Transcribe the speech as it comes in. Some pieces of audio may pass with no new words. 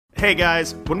Hey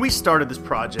guys, when we started this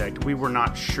project, we were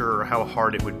not sure how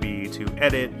hard it would be to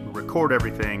edit, record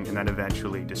everything, and then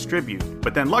eventually distribute.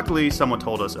 But then luckily, someone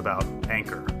told us about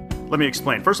Anchor. Let me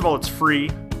explain. First of all, it's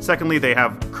free. Secondly, they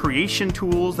have creation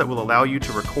tools that will allow you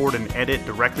to record and edit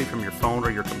directly from your phone or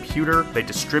your computer. They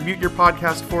distribute your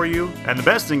podcast for you. And the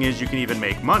best thing is you can even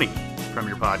make money from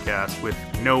your podcast with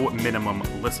no minimum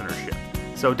listenership.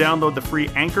 So download the free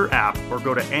Anchor app or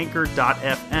go to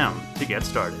anchor.fm to get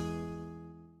started.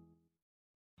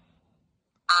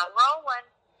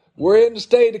 We're in a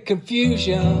state of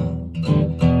confusion.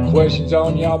 Questions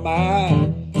on your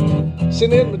mind.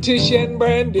 Send in Letitia and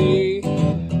Brandy.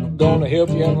 Gonna help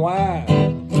you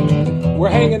unwind. We're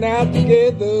hanging out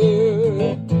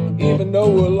together, even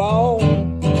though we're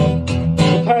alone.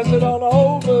 So pass it on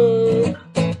over.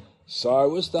 Sorry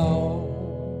we're stoned.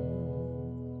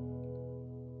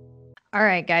 All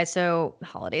right, guys. So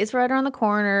holidays right around the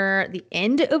corner. The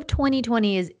end of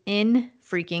 2020 is in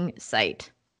freaking sight.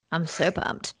 I'm so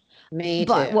pumped. Me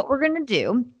too. But what we're going to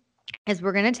do is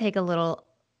we're going to take a little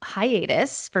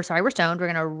hiatus for Sorry We're Stoned. We're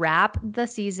going to wrap the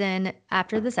season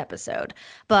after this episode.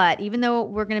 But even though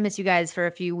we're going to miss you guys for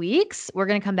a few weeks, we're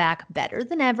going to come back better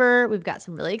than ever. We've got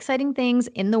some really exciting things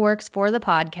in the works for the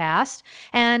podcast.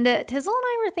 And Tizzle and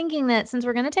I were thinking that since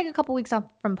we're going to take a couple weeks off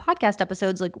from podcast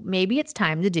episodes, like maybe it's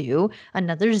time to do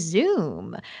another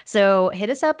Zoom. So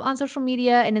hit us up on social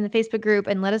media and in the Facebook group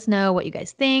and let us know what you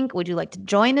guys think. Would you like to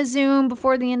join a Zoom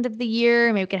before the end of the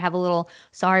year? Maybe we could have a little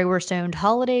Sorry We're Stoned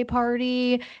holiday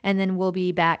party. And then we'll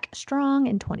be back strong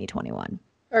in 2021.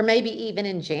 Or maybe even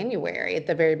in January at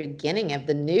the very beginning of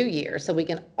the new year so we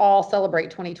can all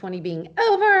celebrate 2020 being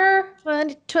over.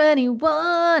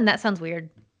 2021. That sounds weird.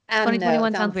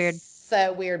 2021 sounds weird.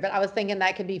 So weird. But I was thinking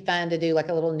that could be fun to do like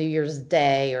a little New Year's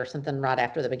Day or something right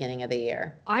after the beginning of the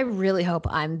year. I really hope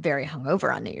I'm very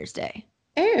hungover on New Year's Day.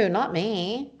 Ew, not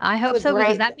me. I hope so,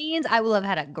 because that means I will have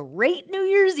had a great New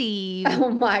Year's Eve. Oh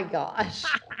my gosh.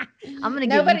 I'm going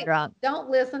to get you drunk. Don't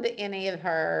listen to any of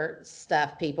her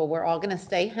stuff, people. We're all going to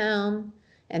stay home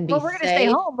and be safe. Well, we're going to stay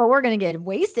home, but we're going to get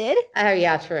wasted. Oh,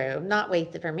 yeah, true. Not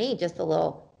wasted for me, just a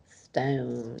little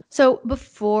stone. So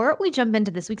before we jump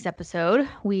into this week's episode,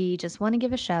 we just want to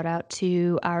give a shout out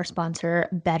to our sponsor,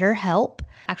 BetterHelp.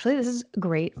 Actually, this is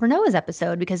great for Noah's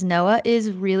episode because Noah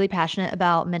is really passionate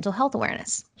about mental health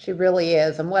awareness. She really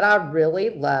is. And what I really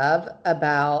love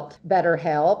about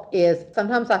BetterHelp is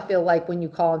sometimes I feel like when you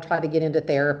call and try to get into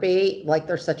therapy, like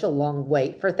there's such a long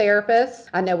wait for therapists.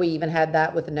 I know we even had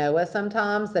that with Noah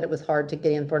sometimes, that it was hard to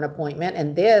get in for an appointment.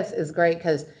 And this is great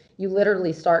because you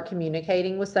literally start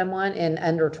communicating with someone in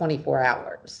under 24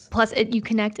 hours. Plus, you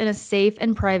connect in a safe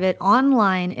and private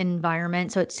online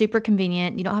environment, so it's super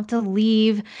convenient. You don't have to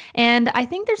leave. And I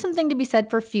think there's something to be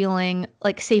said for feeling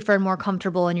like safer and more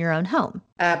comfortable in your own home.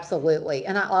 Absolutely.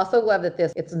 And I also love that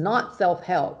it's not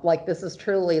self-help. Like this is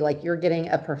truly like you're getting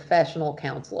a professional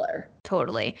counselor.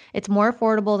 Totally. It's more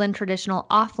affordable than traditional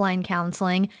offline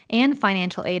counseling, and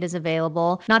financial aid is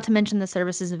available, not to mention the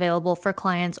service is available for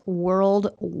clients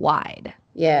worldwide.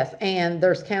 Yes, and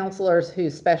there's counselors who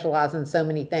specialize in so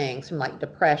many things from like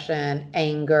depression,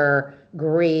 anger,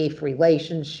 grief,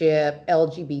 relationship,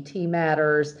 LGBT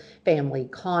matters, family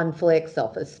conflict,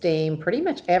 self-esteem, pretty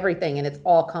much everything, and it's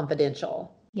all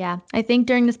confidential. Yeah, I think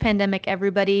during this pandemic,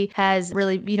 everybody has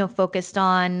really, focused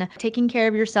on taking care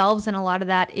of yourselves. And a lot of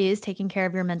that is taking care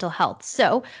of your mental health.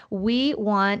 So we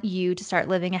want you to start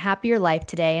living a happier life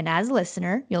today. And as a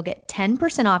listener, you'll get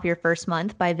 10% off your first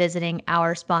month by visiting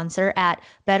our sponsor at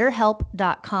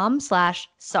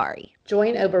betterhelp.com/sorry.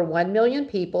 Join over 1 million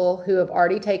people who have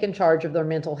already taken charge of their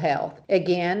mental health.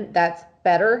 Again, that's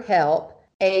BetterHelp,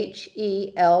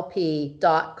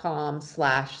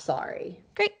 HELP.com/sorry.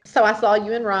 Great. So I saw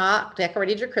you and Rock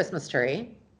decorated your Christmas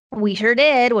tree. We sure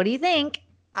did. What do you think?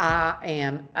 I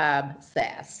am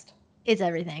obsessed. It's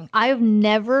everything. I've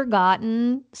never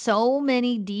gotten so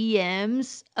many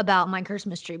DMs about my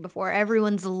Christmas tree before.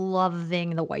 Everyone's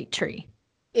loving the white tree.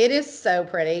 It is so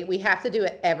pretty. We have to do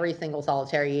it every single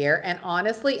solitary year. And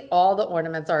honestly, all the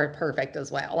ornaments are perfect as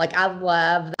well. Like I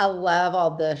love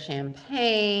all the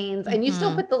champagnes. And you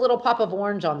still put the little pop of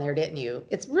orange on there, didn't you?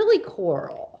 It's really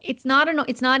coral. It's not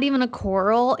even a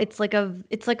coral. It's like a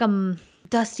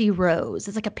dusty rose.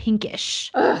 It's like a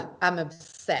pinkish. Ugh, I'm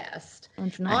obsessed.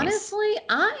 That's nice. Honestly,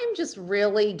 I am just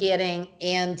really getting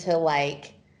into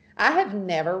like, I have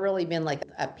never really been like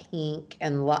a pink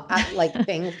and like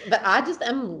things, but I just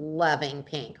am loving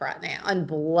pink right now, and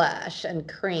blush and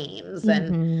creams.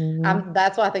 And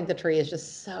that's why I think the tree is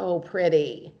just so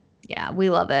pretty. Yeah, we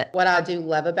love it. What I do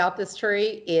love about this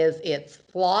tree is it's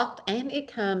flocked and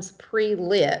it comes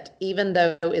pre-lit, even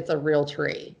though it's a real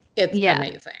tree. It's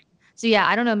amazing. So yeah,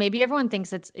 I don't know. Maybe everyone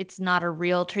thinks it's not a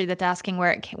real tree that's asking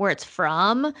where it's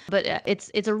from, but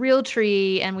it's a real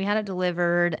tree, and we had it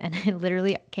delivered, and it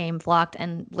literally came flocked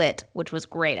and lit, which was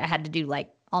great. I had to do like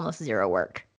almost zero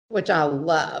work. Which I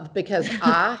love because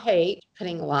I hate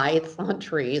putting lights on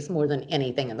trees more than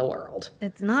anything in the world.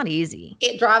 It's not easy.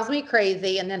 It drives me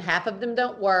crazy, and then half of them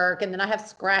don't work, and then I have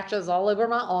scratches all over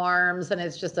my arms, and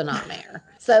it's just a nightmare.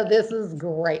 So this is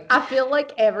great. I feel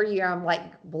like every year I'm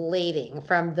like bleeding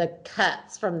from the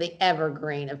cuts from the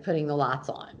evergreen of putting the lights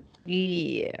on.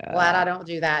 Yeah. Glad I don't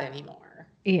do that anymore.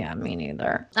 Yeah, me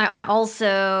neither. I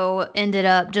also ended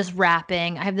up just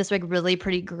wrapping. I have this like really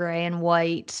pretty gray and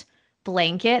white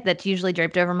blanket that's usually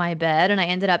draped over my bed, and I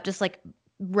ended up just like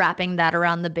wrapping that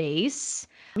around the base.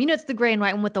 It's the gray and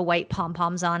white one with the white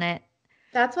pom-poms on it.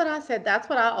 That's what I said. That's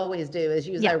what I always do is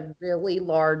use Yeah. a really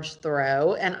large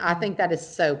throw. And I think that is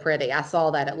so pretty. I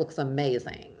saw that. It looks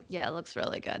amazing. Yeah, it looks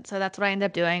really good. So that's what I ended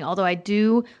up doing. Although I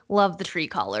do love the tree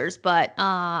collars, but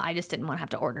I just didn't want to have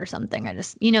to order something. I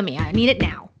just, you know me, I need it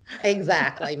now.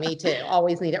 Exactly. Me too.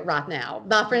 Always need it right now.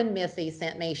 My friend Missy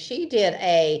sent me, she did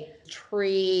a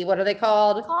tree, what are they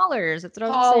called? Collars. That's what I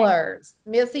was saying. Collars.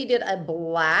 Missy did a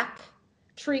black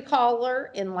tree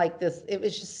collar in like this. It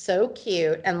was just so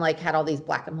cute and like had all these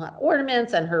black and white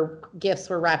ornaments, and her gifts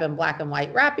were wrapped in black and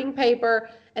white wrapping paper,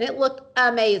 and it looked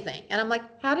amazing. And I'm like,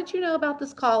 how did you know about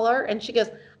this collar? And she goes,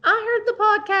 I heard the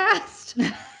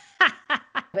podcast.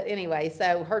 But anyway,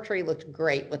 so her tree looked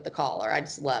great with the collar. I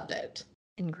just loved it.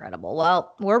 Incredible.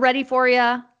 Well, we're ready for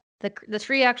you. The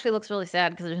tree actually looks really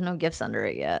sad because there's no gifts under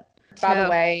it yet. By the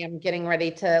way, I'm getting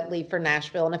ready to leave for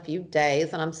Nashville in a few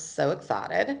days, and I'm so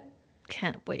excited.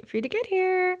 Can't wait for you to get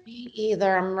here. Me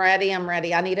either. I'm ready.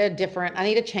 I need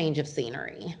a change of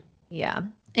scenery. Yeah.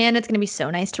 And it's going to be so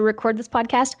nice to record this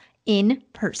podcast in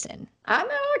person. I know.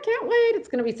 I can't wait. It's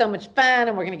going to be so much fun,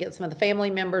 and we're going to get some of the family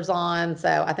members on.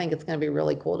 So I think it's going to be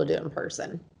really cool to do it in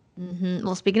person. Mm-hmm.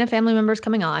 Well, speaking of family members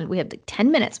coming on, we have like 10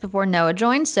 minutes before Noah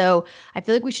joins. So I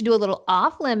feel like we should do a little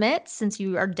off limits since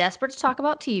you are desperate to talk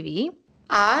about TV.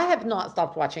 I have not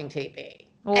stopped watching TV.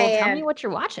 Well, tell me what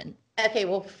you're watching. Okay.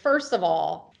 Well, first of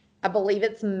all, I believe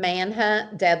it's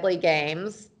Manhunt Deadly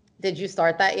Games. Did you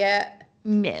start that yet?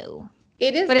 No.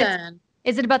 It is done.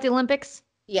 Is it about the Olympics?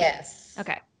 Yes.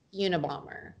 Okay.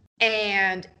 Unabomber.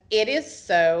 And it is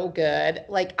so good.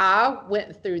 Like, I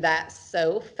went through that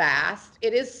so fast.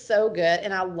 It is so good.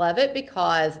 And I love it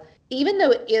because even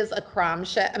though it is a crime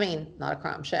show, I mean, not a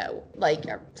crime show, like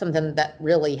something that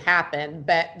really happened.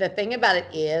 But the thing about it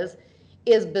is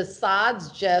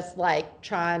besides just like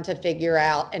trying to figure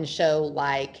out and show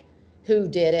like who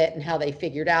did it and how they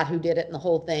figured out who did it and the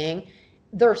whole thing,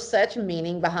 there's such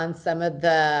meaning behind some of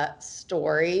the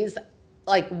stories.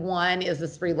 Like, one is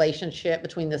this relationship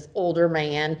between this older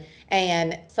man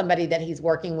and somebody that he's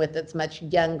working with that's much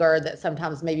younger, that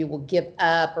sometimes maybe will give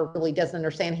up or really doesn't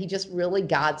understand. He just really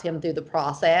guides him through the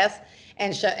process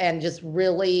and just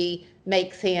really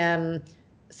makes him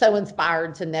so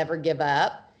inspired to never give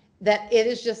up, that it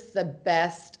is just the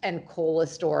best and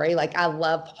coolest story. Like, I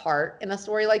love heart in a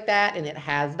story like that, and it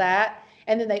has that.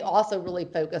 And then they also really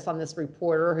focus on this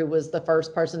reporter who was the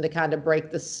first person to kind of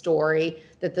break the story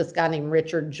that this guy named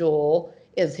Richard Jewell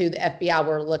is who the FBI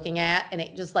were looking at. And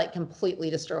it just like completely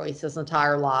destroys his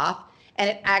entire life. And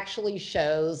it actually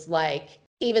shows, like,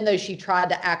 even though she tried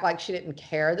to act like she didn't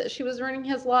care that she was ruining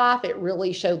his life, it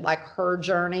really showed like her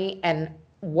journey and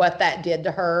what that did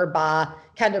to her by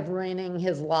kind of ruining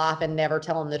his life and never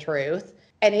telling the truth.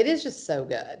 And it is just so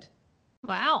good.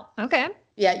 Wow. Okay.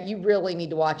 Yeah, you really need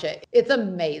to watch it. It's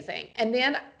amazing. And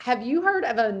then, have you heard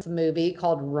of a movie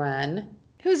called Run?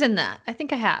 Who's in that? I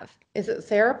think I have. Is it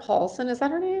Sarah Paulson? Is that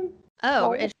her name?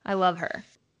 Oh, I love her.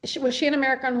 Was she in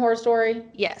American Horror Story?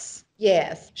 Yes.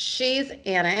 Yes, she's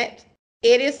in it.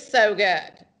 It is so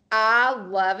good. I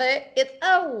love it. It's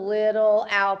a little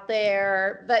out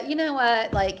there, but you know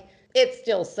what? Like, it's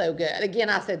still so good. Again,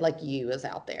 I said like you is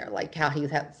out there, like how he's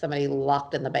had somebody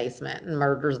locked in the basement and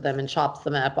murders them and chops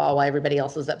them up while everybody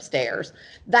else is upstairs.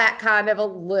 That kind of a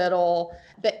little,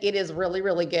 but it is really,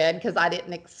 really good because I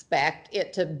didn't expect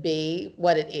it to be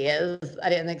what it is. I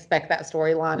didn't expect that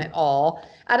storyline at all.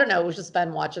 I don't know. It was just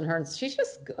fun watching her, and she's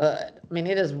just good. I mean,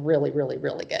 it is really, really,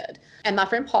 really good. And my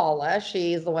friend Paula,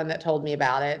 she's the one that told me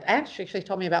about it. Actually, she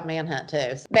told me about Manhunt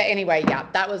too. But anyway, yeah,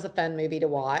 that was a fun movie to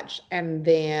watch. And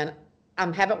then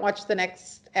I haven't watched the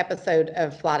next episode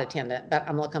of Flight Attendant, but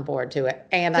I'm looking forward to it.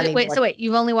 And wait,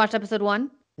 you've only watched episode 1?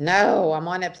 No, I'm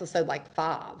on episode like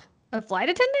 5. A Flight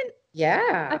Attendant?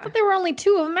 Yeah. I thought there were only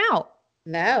 2 of them out.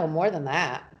 No, more than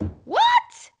that. What?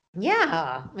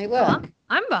 Yeah. I mean, look. Well,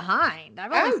 I'm behind.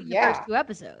 I've only Oh, seen the first yeah. 2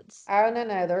 episodes. Oh,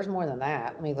 no, there's more than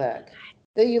that. Let me look.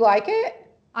 Do you like it?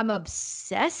 I'm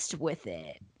obsessed with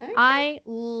it. Okay. I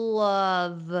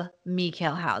love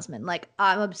Mikael Hausman. Like,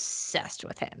 I'm obsessed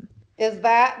with him. Is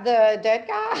that the dead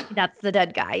guy? That's the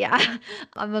dead guy, yeah.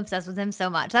 I'm obsessed with him so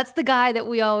much. That's the guy that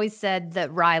we always said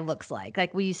that Rye looks like.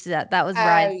 Like, we used to, that was Oh,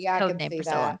 Rye's yeah, I code can name see for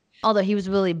so long. that. Although he was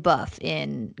really buff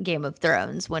in Game of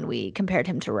Thrones when we compared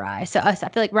him to Rye. So I feel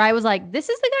like Rye was like, this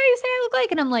is the guy you say I look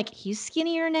like. And I'm like, he's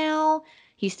skinnier now.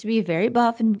 He used to be very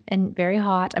buff and very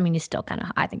hot. I mean, he's still kind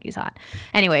of, I think he's hot.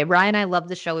 Anyway, Rye and I love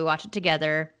the show. We watch it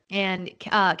together. And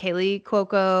Kaylee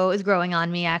Cuoco is growing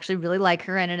on me. I actually really like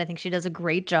her in it. I think she does a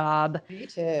great job. Me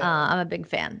too. I'm a big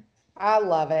fan. I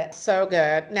love it. So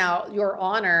good. Now, Your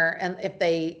Honor, and if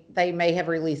they may have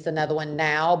released another one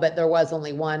now, but there was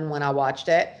only one when I watched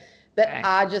it. But Okay.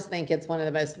 I just think it's one of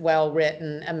the most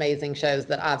well-written, amazing shows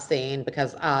that I've seen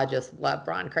because I just love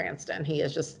Bryan Cranston. He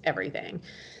is just everything.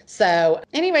 So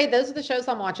anyway, those are the shows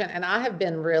I'm watching, and I have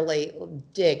been really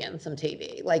digging some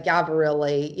TV. Like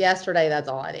yesterday, that's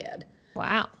all I did.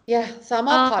 Wow. Yeah, so I'm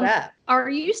all caught up. Are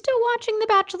you still watching The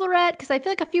Bachelorette? Because I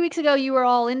feel like a few weeks ago you were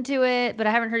all into it, but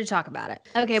I haven't heard you talk about it.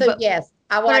 Okay, So yes,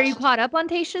 I but are you watched caught up on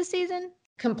Tayshia's season?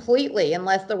 completely,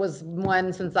 unless there was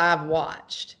one since I've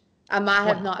watched. I might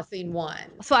have Wow. not seen one.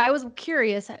 So I was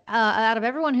curious, out of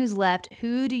everyone who's left,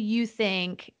 who do you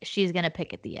think she's going to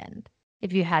pick at the end?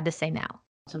 If you had to say now.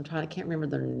 So I can't remember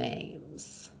their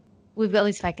names. We've at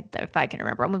least if I can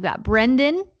remember them. We've got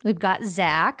Brendan. We've got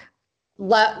Zach.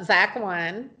 Love Zach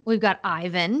one. We've got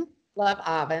Ivan. Love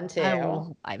Ivan too. I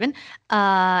love Ivan.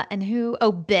 And who?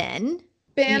 Oh, Ben.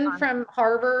 Ben from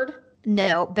Harvard.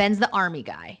 No, Ben's the Army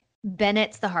guy.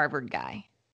 Bennett's the Harvard guy.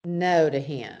 No to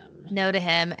him. No to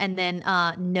him. And then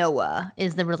Noah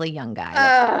is the really young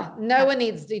guy. Noah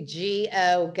needs to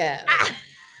go.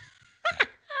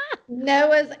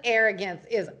 Noah's arrogance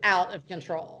is out of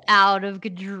control. Out of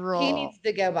control. He needs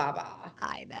to go bye-bye.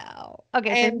 I know.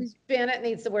 Okay. And Bennett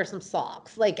needs to wear some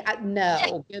socks.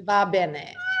 No. Goodbye,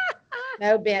 Bennett.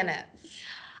 No Bennett.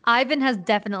 Ivan has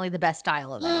definitely the best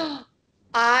style of it.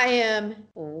 I am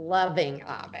loving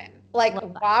Ivan.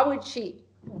 Why would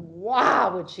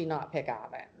she not pick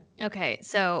Ivan? Okay,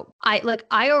 so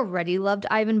I already loved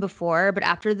Ivan before, but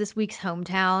after this week's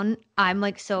Hometown, I'm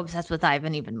so obsessed with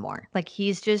Ivan even more.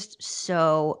 He's just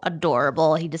so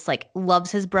adorable. He just loves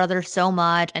his brother so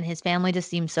much, and his family just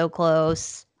seems so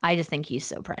close. I just think he's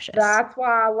so precious. That's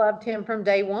why I loved him from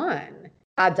day one.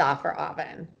 I die for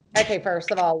Ivan. Okay,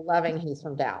 first of all, loving he's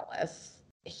from Dallas.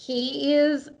 He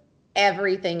is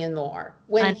everything and more.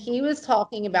 When he was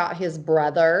talking about his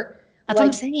brother, that's what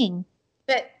I'm saying.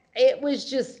 But it was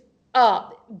just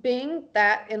being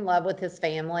that in love with his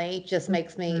family just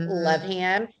makes me love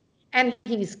him. And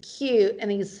he's cute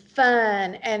and he's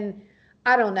fun and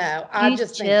I don't know. He's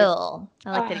just chill.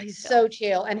 I like that he's so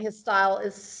chill and his style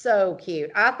is so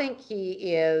cute. I think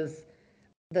he is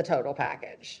the total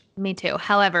package. Me too.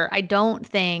 However, I don't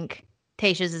think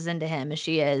Tayshia's as into him as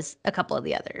she is a couple of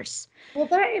the others. Well,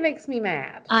 that makes me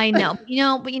mad. I know.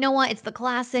 But you know what? It's the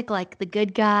classic, the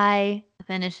good guy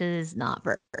finishes not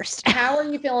first. How are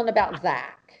you feeling about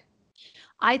Zach?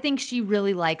 I think she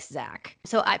really likes Zach.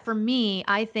 So for me,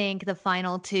 I think the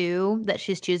final two that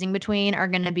she's choosing between are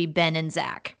going to be Ben and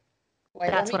Zach.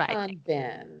 That's what I think.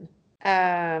 Ben.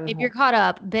 If you're caught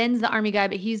up, Ben's the Army guy,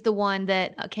 but he's the one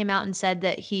that came out and said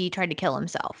that he tried to kill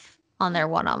himself on their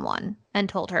one-on-one and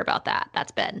told her about that.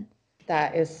 That's Ben.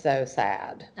 That is so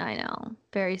sad. I know.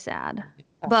 Very sad.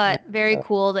 But very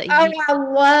cool that I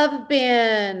love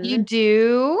Ben. You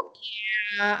do?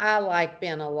 Yeah, I like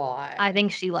Ben a lot. I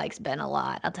think she likes Ben a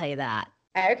lot. I'll tell you that.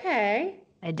 Okay.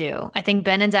 I do. I think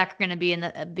Ben and Zach are going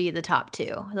to be the top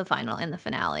two, the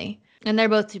finale. And they're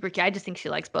both super cute. I just think she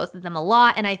likes both of them a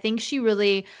lot. And I think she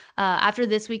really, after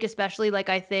this week especially,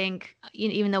 I think,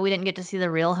 even though we didn't get to see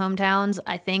the real hometowns,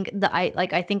 I think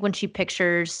I think when she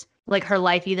pictures her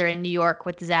life either in New York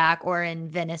with Zach or in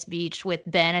Venice Beach with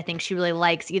Ben, I think she really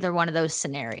likes either one of those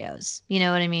scenarios. You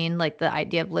know what I mean? The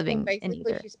idea of living in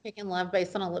either. She's picking love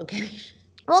based on a location.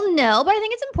 Well, no, but I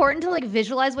think it's important to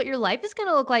visualize what your life is going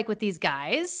to look like with these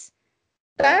guys.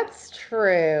 That's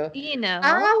true.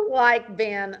 I like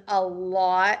Ben a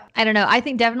lot. I don't know. I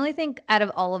definitely think out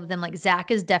of all of them,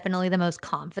 Zach is definitely the most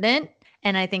confident.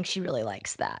 And I think she really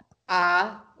likes that.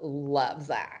 I love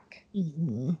Zach.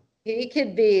 Mm-hmm. He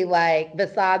could be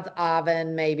besides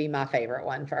Ivan, maybe my favorite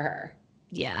one for her.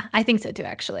 Yeah, I think so too,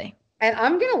 actually. And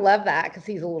I'm going to love that because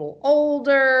he's a little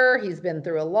older. He's been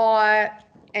through a lot.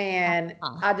 And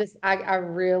I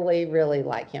really, really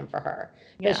like him for her.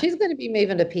 Because she's going to be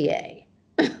moving to PA.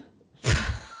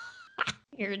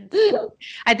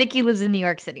 I think he lives in New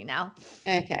York City now.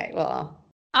 Okay, well.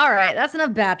 All right, that's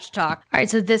enough batch talk. All right,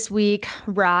 so this week,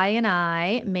 Rye and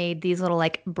I made these little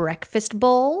like breakfast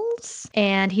bowls,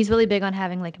 and he's really big on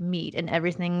having like meat in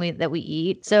everything that we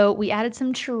eat. So we added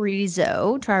some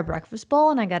chorizo to our breakfast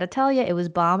bowl, and I gotta tell you, it was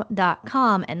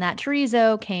bomb.com, and that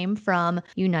chorizo came from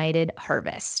United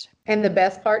Harvest. And the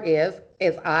best part is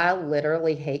I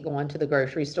literally hate going to the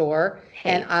grocery store.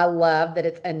 And I love that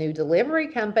it's a new delivery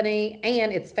company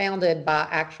and it's founded by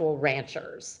actual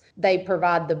ranchers. They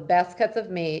provide the best cuts of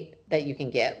meat that you can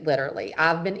get, literally.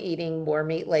 I've been eating more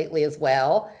meat lately as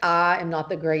well. I am not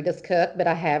the greatest cook, but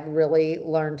I have really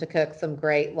learned to cook some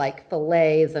great like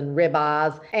fillets and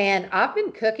ribeyes. And I've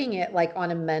been cooking it like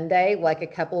on a Monday, like a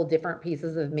couple of different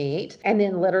pieces of meat, and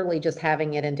then literally just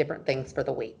having it in different things for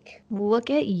the week. Look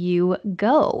at you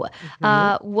go.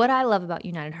 What I love about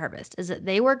United Harvest is that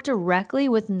they work directly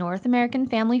with North American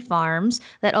family farms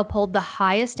that uphold the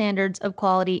highest standards of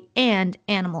quality and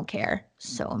animal care.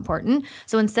 So important.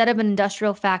 So instead of an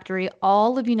industrial factory,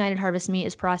 all of United Harvest meat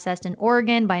is processed in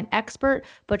Oregon by an expert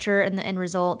butcher, and the end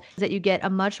result is that you get a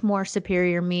much more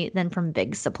superior meat than from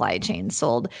big supply chains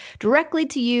sold directly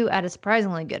to you at a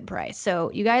surprisingly good price. So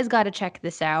you guys got to check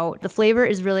this out. The flavor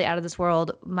is really out of this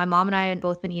world. My mom and I have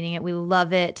both been eating it. We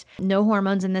love it. No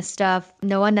hormones in this stuff,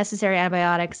 no unnecessary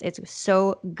antibiotics. It's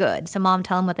so good. So mom,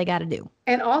 tell them what they got to do.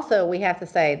 And also, we have to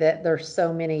say that there's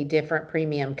so many different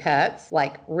premium cuts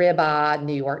like ribeye,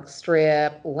 New York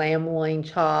strip, lamb loin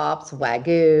chops,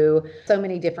 Wagyu, so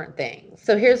many different things.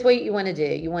 So here's what you want to do.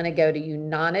 You want to go to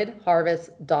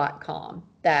unitedharvest.com.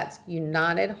 That's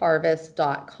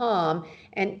unitedharvest.com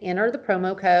and enter the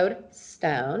promo code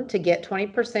STONE to get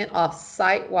 20% off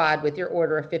site-wide with your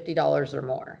order of $50 or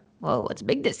more. Whoa, it's a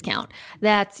big discount.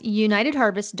 That's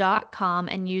unitedharvest.com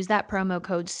and use that promo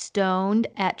code STONED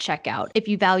at checkout. If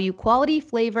you value quality,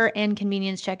 flavor, and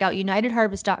convenience, check out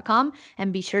unitedharvest.com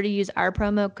and be sure to use our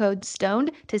promo code STONED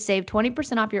to save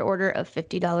 20% off your order of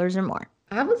 $50 or more.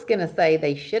 I was going to say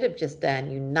they should have just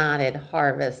done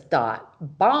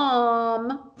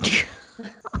unitedharvest.bomb. Oh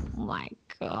my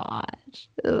gosh.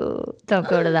 Ooh, don't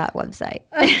go to that website.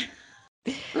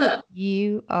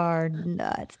 You are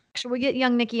nuts. Should we get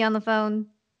young Nikki on the phone?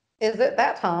 Is it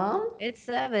that time? It's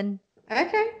 7.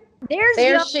 Okay. There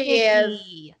young she Nikki.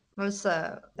 is. What's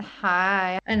up?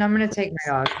 Hi. And I'm going to take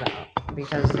my dogs out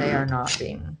because they are not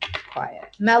being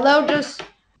quiet. Mello just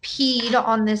peed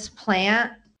on this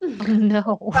plant. Oh,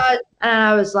 no. And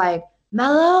I was like,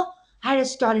 Mello, I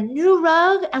just got a new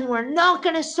rug and we're not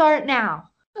going to start now.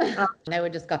 Noah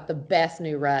just got the best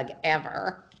new rug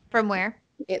ever. From where?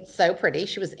 It's so pretty.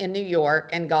 She was in New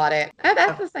York and got it. Oh,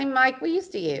 that's the same mic we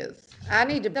used to use.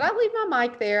 Did I leave my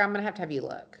mic there? I'm going to have you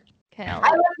look. Okay.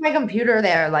 I left my computer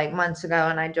there like months ago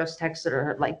and I just texted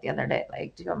her like the other day,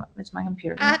 like, it's my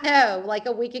computer. I know. Like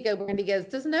a week ago, Brandy goes,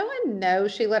 does no one know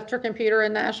she left her computer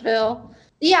in Nashville?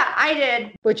 Yeah, I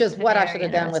did. Which is what I Very should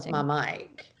have done with interesting. my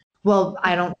mic. Well,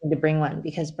 I don't need to bring one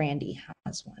because Brandy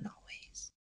has one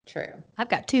always. True. I've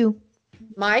got 2.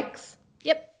 Mics?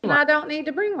 Yep. And I don't need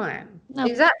to bring one. No.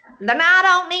 Exactly. Then I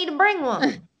don't need to bring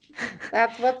one.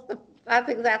 That's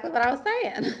exactly what I was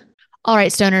saying. All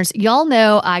right, stoners, y'all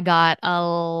know I got a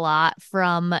lot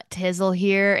from Tizzle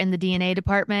here in the DNA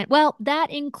department. Well,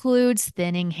 that includes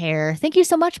thinning hair. Thank you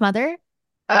so much, Mother.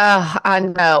 I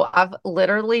know. I've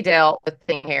literally dealt with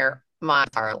thin hair my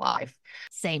entire life.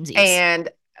 Samesies. And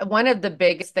one of the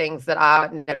biggest things that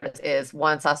I noticed is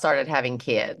once I started having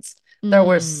kids, there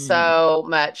was so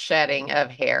much shedding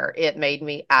of hair. It made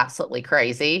me absolutely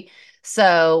crazy.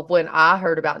 So when I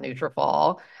heard about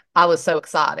Nutrafol, I was so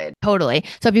excited. Totally.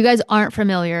 So if you guys aren't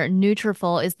familiar,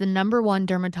 Nutrafol is the #1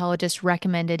 dermatologist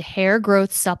recommended hair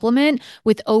growth supplement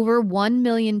with over 1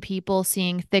 million people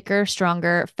seeing thicker,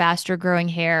 stronger, faster growing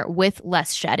hair with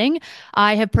less shedding.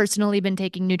 I have personally been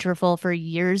taking Nutrafol for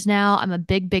years now. I'm a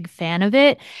big fan of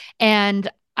it. And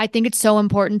I think it's so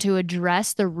important to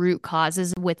address the root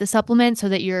causes with the supplement so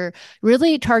that you're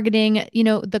really targeting,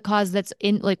 the cause that's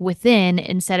in like within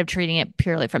instead of treating it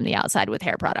purely from the outside with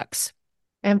hair products.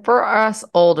 And for us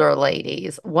older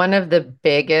ladies, one of the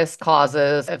biggest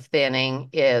causes of thinning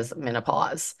is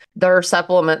menopause. Their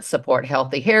supplements support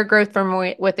healthy hair growth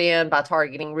from within by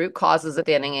targeting root causes of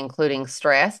thinning, including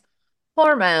stress,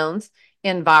 hormones,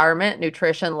 environment,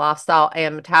 nutrition, lifestyle,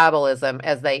 and metabolism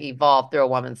as they evolve through a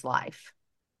woman's life.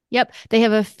 Yep, they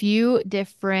have a few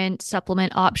different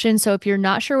supplement options. So if you're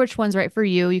not sure which one's right for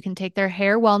you, you can take their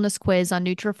hair wellness quiz on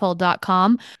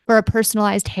Nutrafol.com for a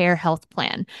personalized hair health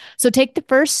plan. So take the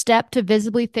first step to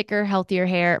visibly thicker, healthier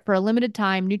hair. For a limited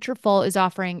time, Nutrafol is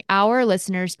offering our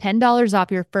listeners $10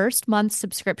 off your first month's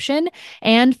subscription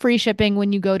and free shipping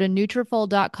when you go to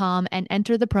Nutrafol.com and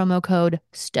enter the promo code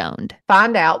STONED.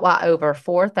 Find out why over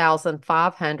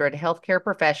 4,500 healthcare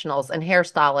professionals and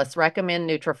hairstylists recommend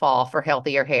Nutrafol for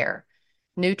healthier hair.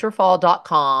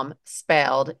 Nutrafol.com,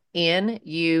 spelled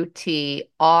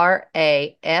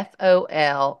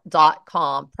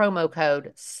Nutrafol.com, promo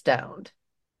code STONED.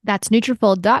 That's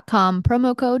Nutrafol.com,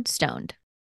 promo code STONED.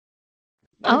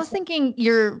 I was thinking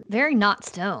you're very not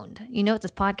stoned. You know what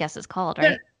this podcast is called,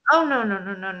 right? Oh, no.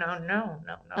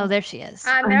 Oh, there she is.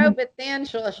 I know, but then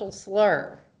she'll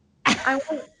slur. I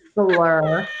won't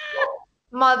slur.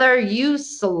 Mother, you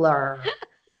slur.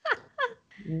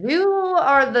 You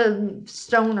are the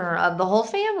stoner of the whole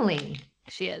family.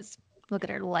 She is. Look at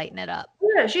her lighting it up.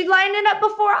 Yeah, she's lighting it up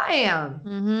before I am.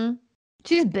 Mm-hmm.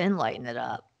 She's been lighting it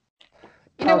up.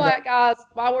 You know what, guys?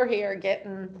 While we're here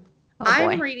getting,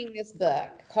 I'm boy. reading this book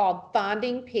called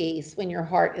Finding Peace When Your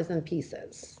Heart is in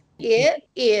Pieces. It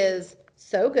is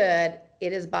so good.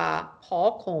 It is by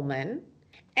Paul Coleman.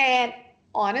 And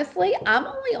honestly, I'm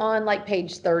only on like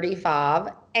page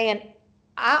 35. And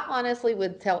I honestly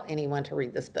would tell anyone to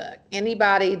read this book.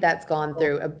 Anybody that's gone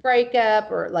through a breakup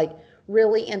or like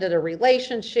really ended a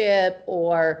relationship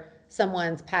or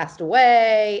someone's passed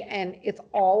away, and it's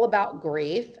all about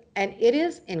grief, and it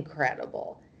is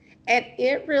incredible. And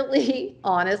it really,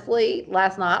 honestly,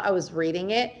 last night I was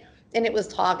reading it, and it was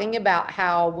talking about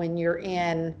how when you're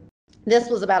in, this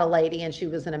was about a lady and she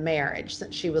was in a marriage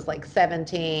since she was like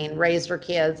 17, raised her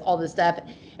kids, all this stuff,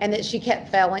 and that she kept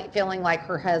feeling like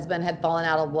her husband had fallen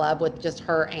out of love with just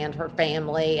her and her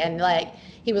family, and like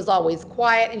he was always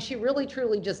quiet, and she really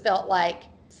truly just felt like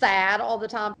sad all the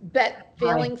time, but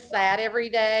feeling sad every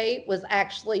day was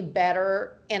actually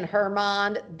better in her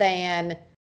mind than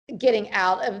getting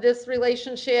out of this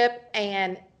relationship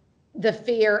and the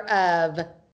fear of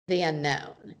the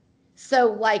unknown.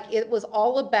 So like it was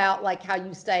all about like how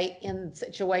you stay in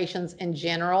situations in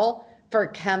general for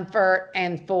comfort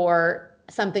and for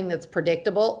something that's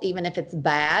predictable, even if it's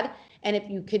bad. And if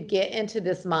you could get into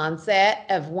this mindset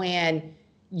of when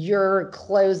you're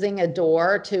closing a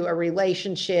door to a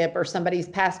relationship or somebody's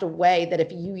passed away, that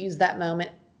if you use that moment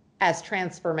as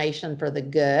transformation for the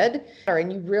good,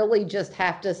 and you really just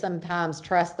have to sometimes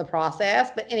trust the process.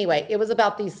 But anyway, it was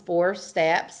about these 4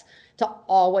 steps to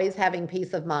always having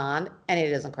peace of mind, and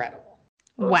it is incredible.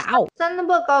 Wow. Send the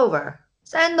book over.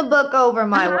 Send the book over,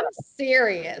 my way. I'm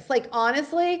serious. Like,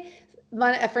 honestly,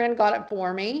 a friend got it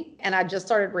for me, and I just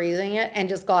started reading it and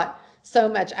just got so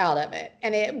much out of it.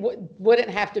 And it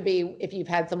wouldn't have to be if you've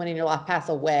had someone in your life pass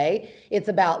away. It's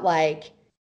about like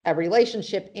a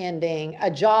relationship ending, a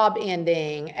job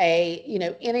ending,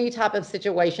 any type of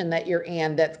situation that you're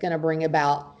in that's going to bring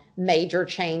about major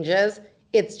changes.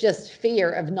 It's just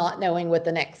fear of not knowing what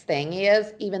the next thing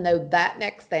is, even though that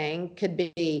next thing could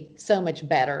be so much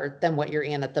better than what you're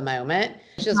in at the moment.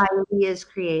 It's just Anxiety is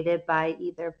created by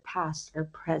either past or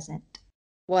present.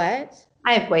 what?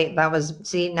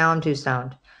 Now I'm too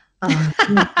stoned.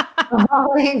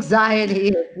 All anxiety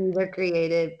is either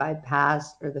created by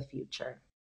past or the future.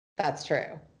 That's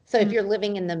true. So if you're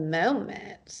living in the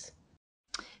moment,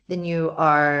 then you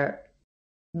are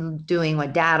doing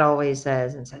what Dad always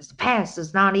says and says, the past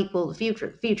does not equal the future.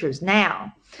 The future is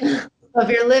now. So if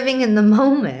you're living in the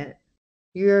moment,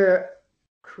 you're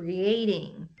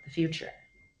creating the future.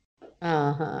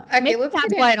 Okay, Maybe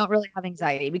that's why I don't really have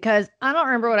anxiety, because I don't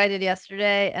remember what I did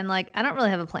yesterday, and like I don't really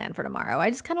have a plan for tomorrow.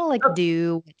 I just kind of like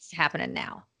do what's happening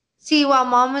now. See, while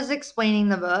Mom was explaining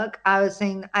the book, I was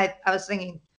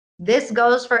thinking, this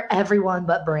goes for everyone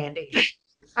but Brandy.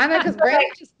 I know, because Brandy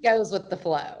just goes with the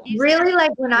flow. Really,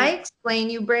 like when I explain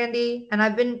you, Brandy, and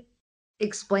I've been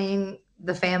explaining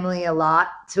the family a lot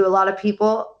to a lot of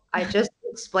people, I just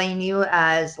explain you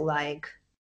as like,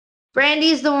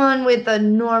 Brandy's the one with a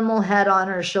normal head on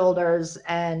her shoulders,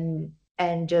 and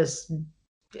just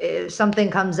if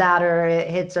something comes at her, it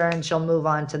hits her, and she'll move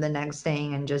on to the next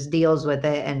thing and just deals with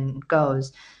it and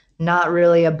goes. Not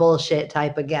really a bullshit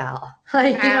type of gal.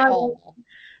 Like,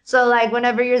 so like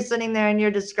whenever you're sitting there and you're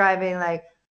describing like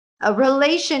a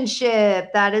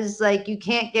relationship that is like you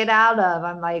can't get out of,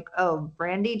 I'm like, oh,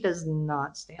 Brandy does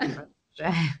not stand for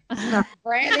that.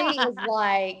 Brandy is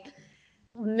like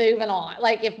moving on.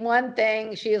 Like if one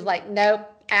thing she is like, nope,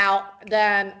 out,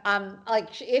 done.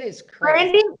 It is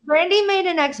crazy. Brandy made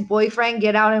an ex-boyfriend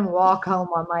get out and walk home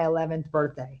on my 11th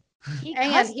birthday. He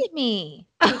And cussed at me.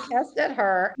 He tested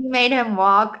her He made him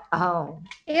walk home.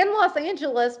 in Los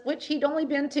Angeles, which he'd only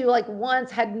been to like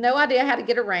once, had no idea how to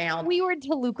get around. We were in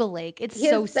Toluca Lake. It's His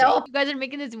so safe. self- You guys are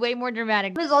making this way more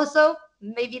dramatic. He was also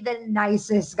maybe the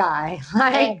nicest guy.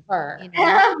 Like, Ever. You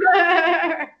know,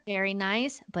 Brandy very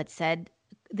nice, but said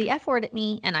the F word at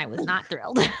me, and I was not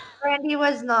thrilled.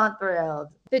 was not thrilled.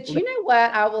 But you know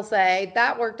what? I will say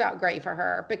that worked out great for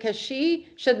her because she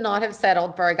should not have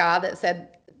settled for a guy that said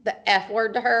the F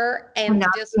word to her and Now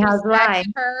she has right.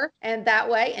 disrespected her and that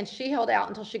way. And she held out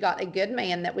until she got a good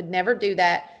man that would never do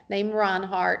that, named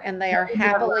Reinhardt, and they are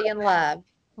happily in love.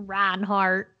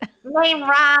 Reinhardt. Name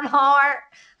Reinhardt.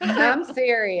 I'm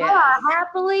serious.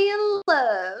 Happily in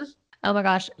love. Oh my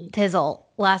gosh, Tizzle.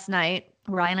 Last night,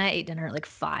 Ryan and I ate dinner at like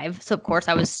 5. So of course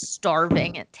I was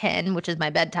starving at 10, which is my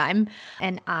bedtime.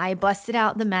 And I busted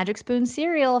out the Magic Spoon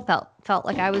cereal. Felt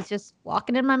like I was just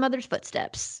walking in my mother's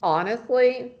footsteps.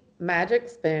 Honestly, Magic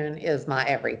Spoon is my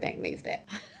everything these days.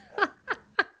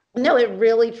 No, it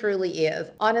really, truly is.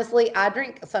 Honestly, I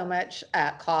drink so much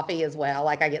coffee as well.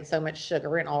 Like I get so much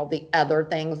sugar and all the other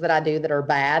things that I do that are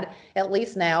bad. At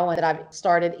least now that I've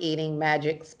started eating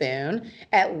Magic Spoon,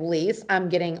 at least I'm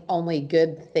getting only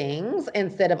good things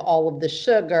instead of all of the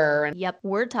sugar. Yep,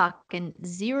 we're talking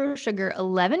 0 sugar,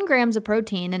 11 grams of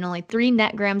protein, and only 3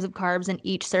 net grams of carbs in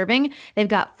each serving. They've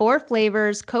got 4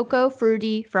 flavors: cocoa,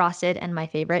 fruity, frosted, and my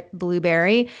favorite,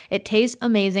 blueberry. It tastes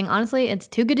amazing. Honestly, it's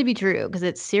too good to be true because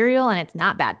it's cereal and it's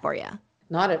not bad for you.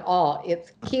 Not at all.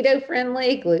 It's keto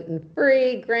friendly, gluten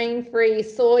free, grain free,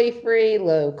 soy free,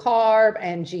 low carb,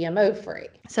 and GMO free.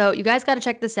 So you guys got to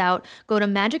check this out. Go to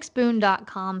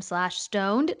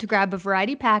magicspoon.com/stoned to grab a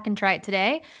variety pack and try it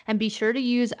today. And be sure to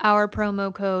use our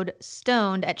promo code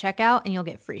STONED at checkout and you'll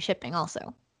get free shipping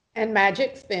also. And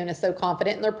Magic Spoon is so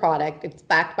confident in their product, it's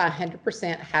backed by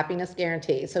 100% happiness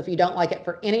guarantee. So if you don't like it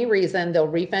for any reason, they'll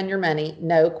refund your money,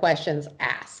 no questions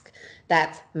asked.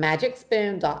 That's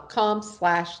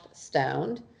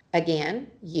magicspoon.com/stoned. Again,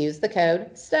 use the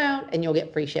code STONED and you'll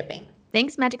get free shipping.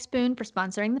 Thanks, Magic Spoon, for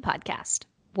sponsoring the podcast.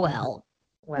 Well,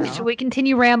 should Well, we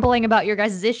continue rambling about your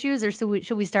guys' issues or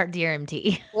should we start Dear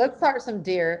MT? Let's start some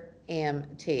Dear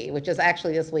MT, which is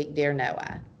actually this week, Dear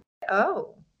Noah. oh.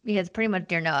 Yeah, it's pretty much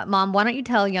Dear Noah. Mom, why don't you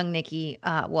tell young Nikki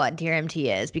what Dear MT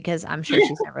is? Because I'm sure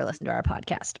she's never listened to our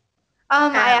podcast.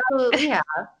 I absolutely have.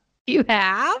 You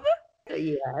have?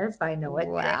 Yes, I know it.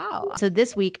 Wow. So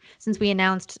this week, since we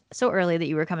announced so early that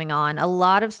you were coming on, a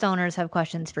lot of stoners have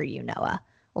questions for you, Noah.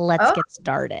 Let's get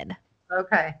started.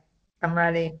 Okay, I'm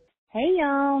ready. Hey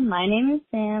y'all, my name is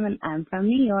Sam and I'm from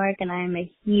New York and I am a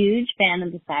huge fan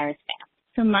of the Cyrus family.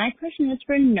 So my question is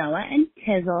for Noah and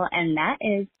Tizzle, and that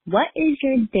is, what is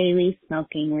your daily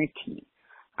smoking routine?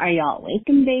 Are y'all wake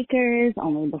and bakers,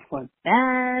 only before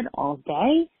bed, all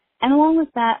day? And along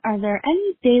with that, are there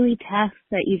any daily tasks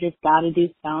that you just gotta do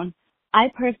stone? I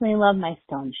personally love my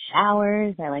stone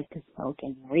showers. I like to smoke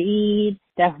and read.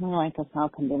 Definitely like to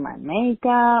smoke and do my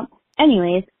makeup.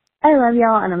 Anyways, I love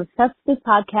y'all and I'm obsessed with this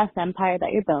podcast empire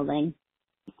that you're building.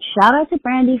 Shout out to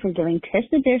Brandy for giving Tish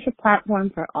the Dish a platform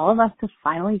for all of us to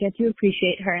finally get to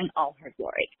appreciate her in all her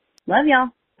glory. Love y'all.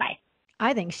 Bye.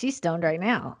 I think she's stoned right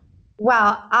now.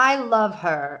 Wow, I love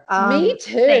her. Me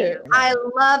too. I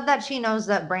love that she knows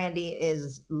that Brandy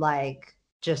is like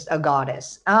just a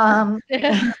goddess. My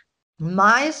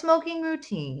smoking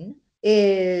routine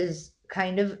is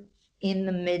kind of in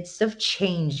the midst of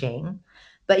changing,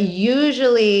 but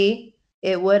usually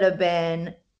it would have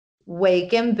been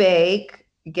wake and bake,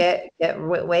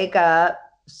 wake up,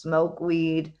 smoke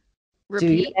weed, do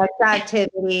your Repeat. next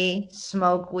activity,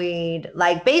 smoke weed,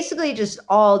 like basically just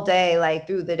all day, like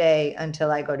through the day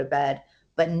until I go to bed.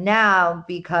 But now,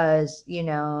 because, you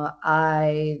know,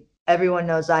 everyone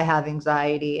knows I have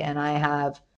anxiety and I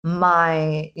have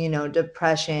my, you know,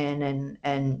 depression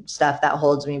and stuff that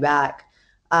holds me back.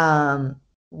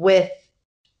 With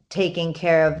taking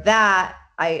care of that,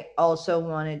 I also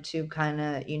wanted to kind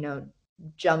of, you know,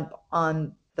 jump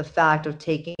on the fact of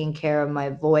taking care of my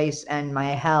voice and my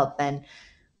health and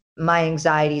my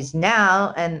anxieties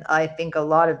now. And I think a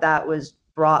lot of that was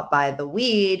brought by the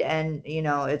weed. And, you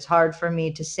know, it's hard for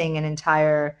me to sing an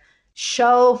entire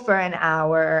show for an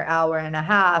hour and a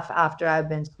half after I've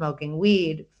been smoking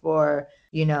weed for,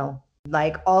 you know,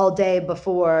 like all day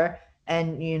before.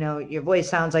 And, you know, your voice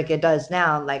sounds like it does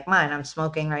now, like mine. I'm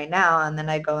smoking right now. And then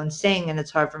I go and sing and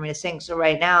it's hard for me to sing. So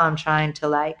right now I'm trying to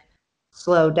like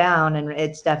slow down, and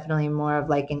it's definitely more of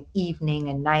like an evening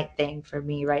and night thing for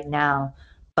me right now.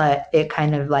 But it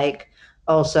kind of like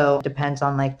also depends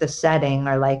on like the setting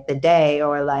or like the day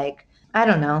or like, I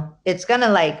don't know, it's gonna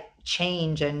like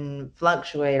change and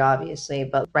fluctuate, obviously.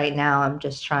 But right now, I'm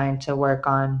just trying to work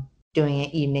on doing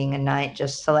it evening and night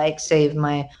just to like save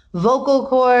my vocal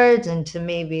cords and to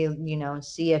maybe, you know,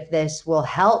 see if this will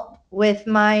help with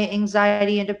my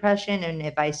anxiety and depression. And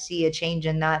if I see a change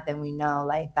in that, then we know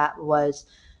like that was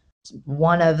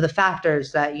one of the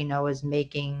factors that, you know, is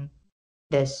making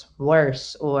this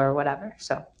worse or whatever.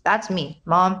 So that's me,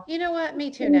 Mom. You know what?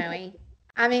 Me too, Noe.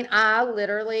 I mean, I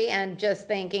literally am just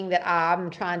thinking that I'm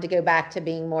trying to go back to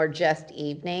being more just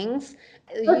evenings.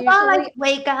 It's not like Usually,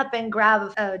 wake up and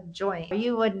grab a joint.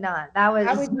 You would not. That was,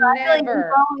 I would I feel like you've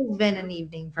never. always been an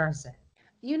evening person.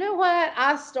 You know what?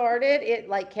 I started, it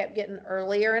like kept getting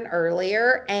earlier and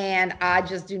earlier, and I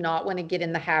just do not want to get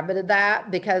in the habit of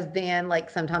that because then like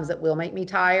sometimes it will make me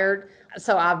tired.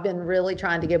 So I've been really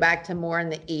trying to go back to more in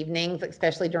the evenings,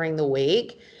 especially during the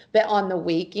week. But on the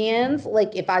weekends,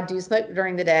 like if I do smoke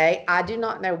during the day, I do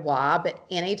not know why, but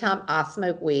anytime I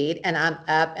smoke weed and I'm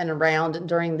up and around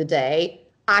during the day,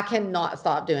 I cannot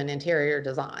stop doing interior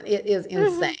design. It is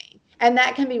insane. And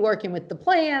that can be working with the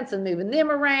plants and moving them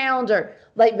around or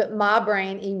like, but my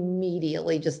brain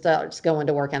immediately just starts going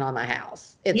to working on my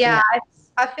house. It's Yeah,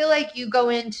 nuts. I feel like you go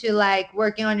into like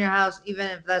working on your house, even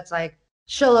if that's like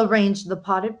she'll arrange the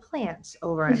potted plants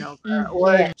over and over,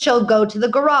 or Yeah. she'll go to the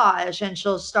garage and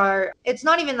she'll start. It's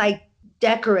not even like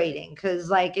decorating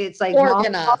because like it's like mom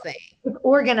Organizing.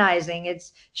 organizing.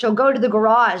 It's she'll go to the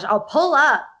garage. I'll pull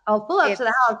up to the It's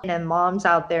house, and then mom's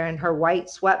out there in her white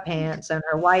sweatpants and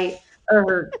her white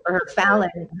or her Fallon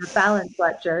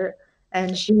sweatshirt,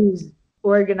 and she's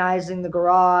organizing the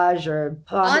garage or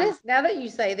potted. honest. Now that you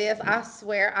say this, I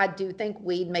swear I do think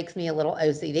weed makes me a little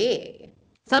OCD.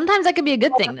 Sometimes that could be a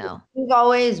good thing, though. You've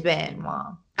always been,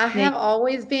 Mom. I have Make-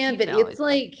 always been, but You've always it's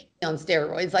like on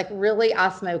steroids. Like really, I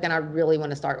smoke and I really want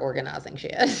to start organizing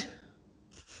shit.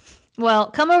 Well,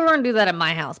 come over and do that at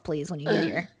my house, please, when you get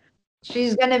here.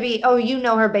 She's gonna be. Oh, you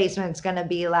know her basement's gonna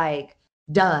be like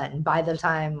done by the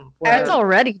time It's we're.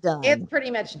 already done. It's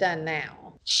pretty much done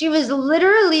now. She was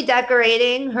literally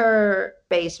decorating her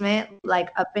basement like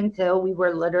up until we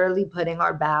were literally putting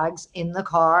our bags in the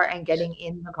car and getting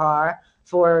in the car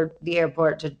for the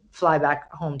airport to fly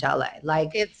back home to LA. Like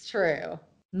It's true.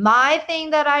 my thing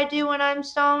that I do when I'm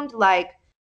stoned, like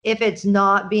if it's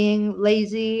not being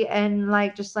lazy and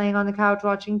like just laying on the couch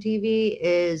watching TV,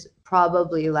 is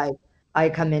probably like I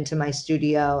come into my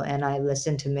studio and I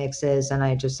listen to mixes and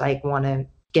I just like want to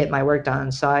get my work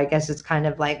done. So I guess it's kind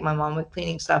of like my mom with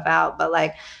cleaning stuff out, but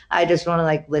like I just want to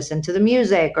like listen to the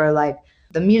music or like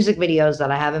the music videos that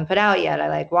I haven't put out yet. I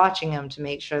like watching them to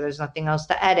make sure there's nothing else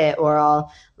to edit, or I'll,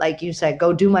 like you said,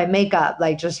 go do my makeup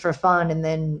like just for fun and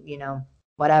then, you know,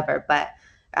 whatever. But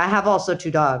I have also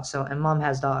 2 dogs. So, and mom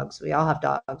has dogs. We all have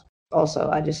dogs. Also,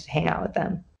 I just hang out with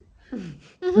them.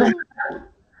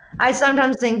 I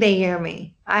sometimes think they hear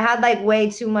me. I had like way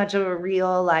too much of a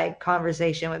real like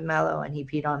conversation with Mello and he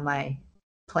peed on my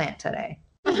plant today.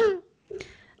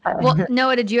 Well,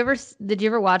 Noah, did you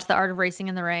ever watch The Art of Racing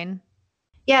in the Rain?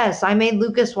 Yes, I made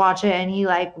Lucas watch it and he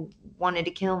like wanted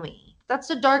to kill me. That's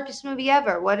the darkest movie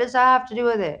ever. What does that have to do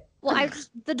with it? Well,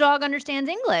 the dog understands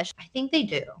English. I think they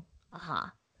do. Uh-huh.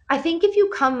 I think if you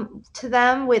come to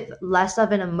them with less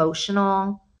of an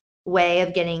emotional way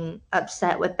of getting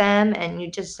upset with them and you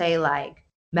just say like,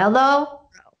 Mello,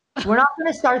 we're not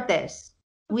going to start this.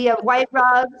 We have white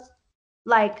rugs.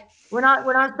 Like we're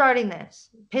not starting this.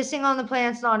 Pissing on the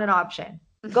plant's not an option.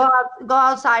 Go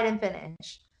outside and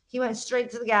finish. He went straight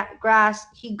to the grass.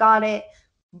 He got it.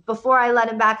 Before I let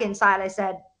him back inside, I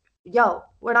said, yo,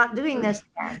 we're not doing this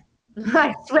again.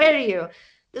 I swear to you.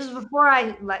 This is before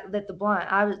I lit the blunt.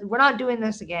 We're not doing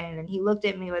this again. And he looked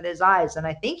at me with his eyes, and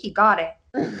I think he got it.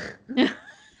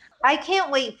 I can't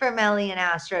wait for Melly and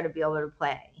Astra to be able to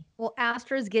play. Well,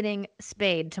 Astra's getting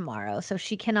spayed tomorrow, so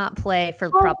she cannot play for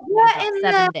probably about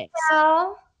 7 days.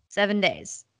 Hell? 7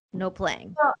 days. No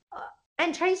playing.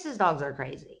 And Trace's dogs are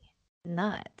crazy.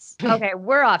 Nuts. Okay,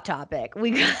 we're off topic.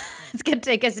 It's gonna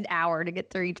take us an hour to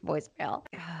get through each voicemail.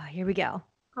 Here we go.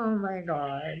 Oh my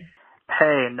God.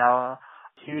 Hey, Noah.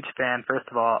 Huge fan. First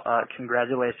of all,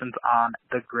 congratulations on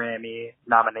the Grammy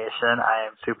nomination. I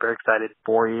am super excited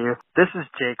for you. This is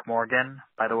Jake Morgan,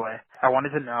 by the way. I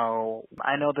wanted to know,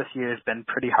 I know this year has been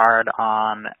pretty hard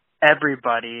on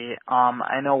everybody.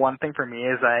 I know one thing for me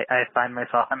is I find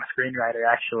myself, I'm a screenwriter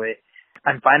actually.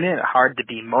 I'm finding it hard to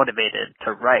be motivated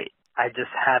to write. I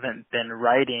just haven't been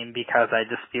writing because I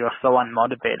just feel so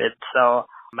unmotivated. So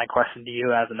my question to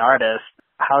you as an artist,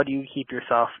 how do you keep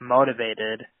yourself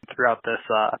motivated throughout this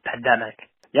pandemic?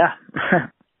 Yeah.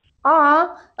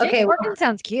 Aw. Jake Okay. Morgan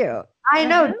sounds cute. I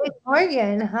know. Uh-huh. Jake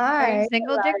Morgan. Are you Hi.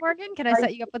 single, Jake Morgan? Can I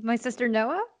set you up with my sister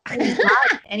Noah?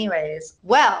 Anyways,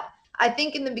 well, I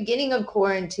think in the beginning of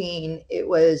quarantine, it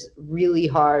was really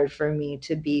hard for me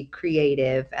to be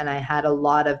creative, and I had a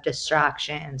lot of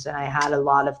distractions and I had a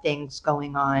lot of things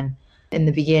going on in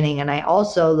the beginning. And I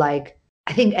also, like,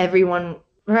 I think everyone,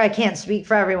 or I can't speak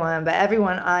for everyone, but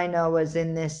everyone I know was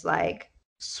in this like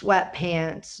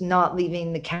sweatpants, not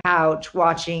leaving the couch,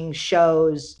 watching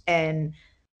shows and,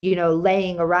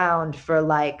 laying around for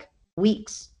like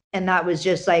weeks. And that was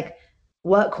just like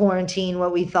what quarantine,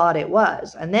 what we thought it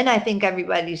was. And then I think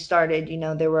everybody started,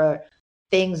 there were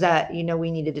things that,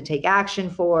 we needed to take action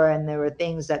for, and there were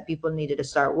things that people needed to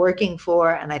start working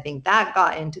for. And I think that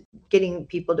got into getting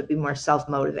people to be more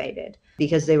self-motivated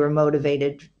because they were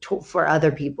motivated for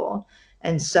other people.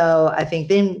 And so I think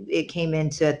then it came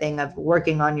into a thing of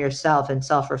working on yourself and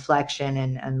self-reflection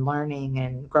and learning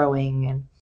and growing. And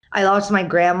I lost my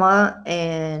grandma,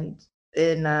 and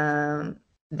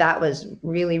that was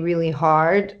really, really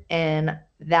hard. And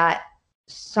that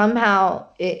somehow,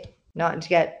 it, not to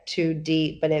get too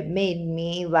deep, but it made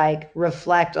me like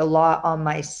reflect a lot on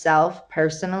myself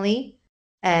personally,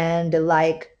 and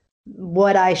like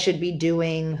what I should be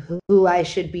doing, who I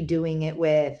should be doing it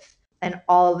with, and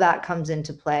all of that comes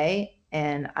into play.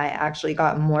 And I actually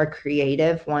got more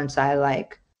creative once I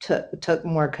like took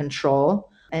more control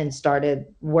and started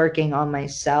working on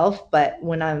myself. But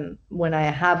when I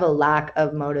have a lack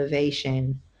of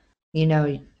motivation,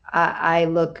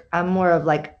 I'm more of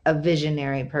like a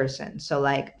visionary person. So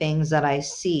like things that I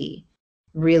see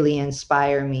really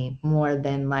inspire me more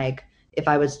than like if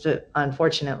I was to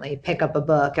unfortunately pick up a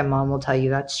book, and mom will tell you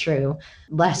that's true,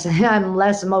 I'm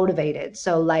less motivated.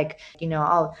 So like,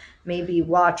 I'll maybe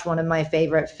watch one of my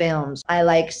favorite films. I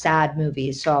like sad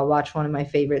movies, so I'll watch one of my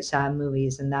favorite sad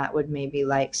movies, and that would maybe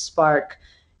like spark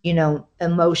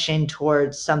emotion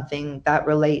towards something that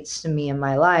relates to me in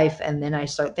my life. And then I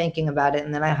start thinking about it,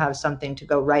 and then I have something to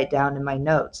go write down in my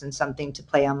notes, and something to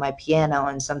play on my piano,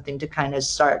 and something to kind of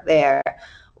start there.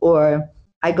 Or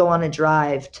I go on a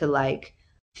drive to like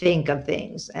think of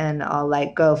things, and I'll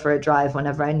like go for a drive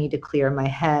whenever I need to clear my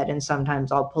head. And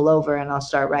sometimes I'll pull over and I'll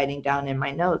start writing down in my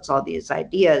notes all these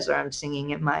ideas, or I'm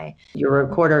singing at your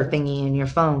recorder thingy in your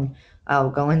phone.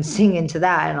 I'll go and sing into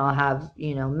that, and I'll have,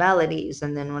 melodies.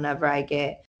 And then whenever I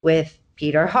get with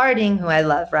Peter Harding, who I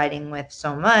love writing with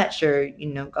so much, or,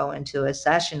 go into a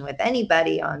session with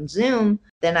anybody on Zoom,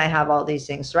 then I have all these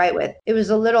things to write with. It was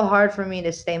a little hard for me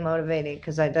to stay motivated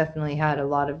because I definitely had a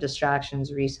lot of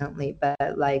distractions recently, but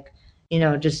like,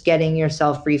 just getting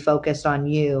yourself refocused on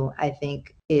you, I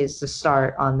think is the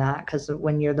start on that. Because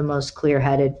when you're the most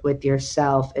clear-headed with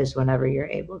yourself is whenever you're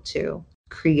able to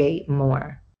create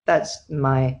more. That's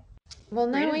my Well,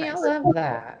 no, I love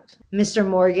that. Mr.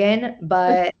 Morgan.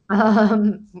 But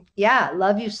yeah,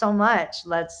 love you so much.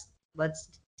 Let's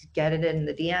get it in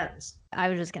the DMs. I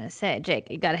was just gonna say, Jake,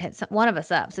 you gotta hit one of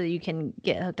us up so that you can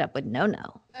get hooked up with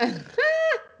No.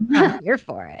 I'm here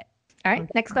for it. All right,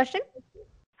 next question.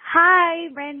 Hi,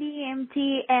 Brandy,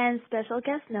 MT, and special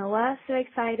guest Noah. So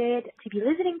excited to be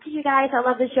listening to you guys. I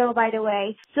love the show, by the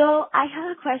way. So I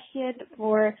have a question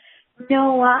for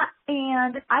Noah,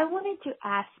 and I wanted to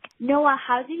ask, Noah,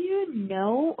 how do you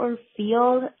know or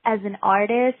feel as an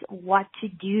artist what to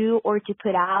do or to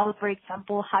put out? For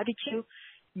example, how did you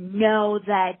know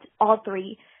that All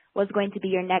Three was going to be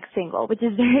your next single, which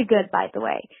is very good, by the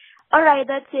way. All right,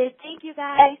 that's it. Thank you,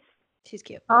 guys. She's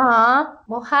cute.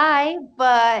 Well, hi.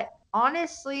 But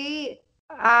honestly,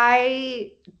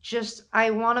 I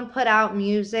want to put out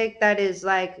music that is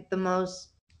like the most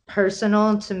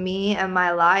personal to me and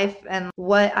my life. And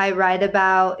what I write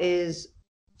about is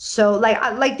so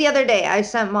like the other day, I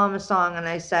sent mom a song and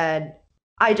I said,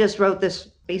 I just wrote this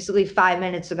basically 5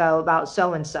 minutes ago about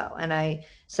so-and-so. And I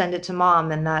send it to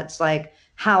mom, and that's like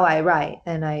how I write.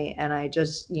 And I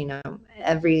just,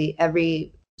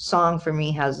 every song for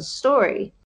me has a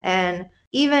story. And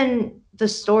even the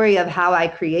story of how I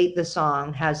create the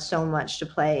song has so much to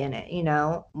play in it.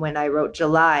 When I wrote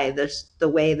July, the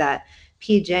way that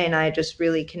PJ and I just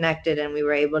really connected, and we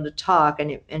were able to talk,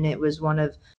 and it was one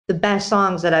of the best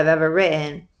songs that I've ever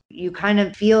written. You kind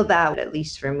of feel that, at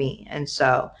least for me. And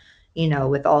so,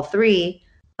 with All Three,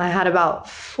 I had about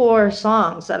 4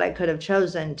 songs that I could have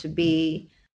chosen to be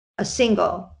a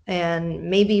single, and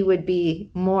maybe would be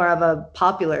more of a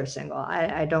popular single.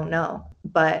 I don't know.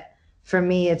 But for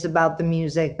me, it's about the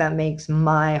music that makes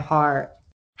my heart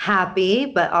happy,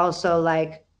 but also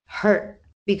like hurt,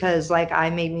 because like I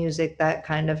made music that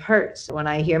kind of hurts. When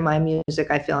I hear my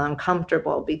music, I feel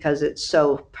uncomfortable because it's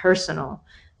so personal.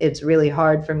 It's really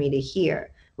hard for me to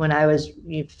hear. when I was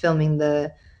filming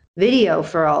the video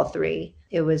for all three,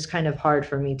 it was kind of hard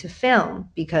for me to film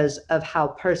because of how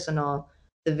personal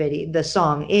the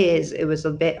song is. It was a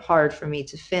bit hard for me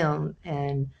to film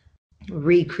and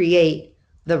recreate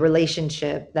the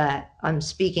relationship that I'm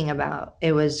speaking about.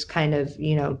 It was kind of,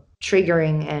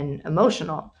 triggering and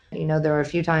emotional. There were a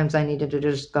few times I needed to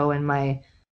just go in my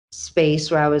space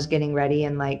where I was getting ready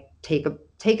and like take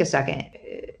a second.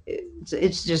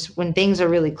 It's just when things are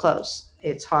really close,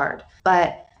 it's hard.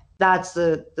 But that's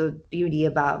the beauty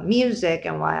about music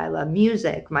and why I love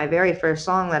music. My very first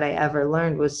song that I ever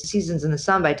learned was Seasons in the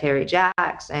Sun by Terry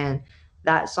Jacks, and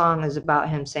that song is about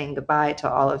him saying goodbye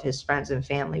to all of his friends and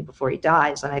family before he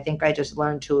dies. And I think I just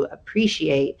learned to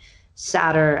appreciate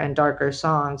sadder and darker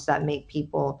songs that make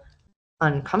people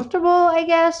uncomfortable, I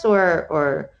guess,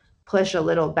 or push a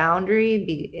little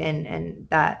boundary, and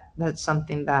that's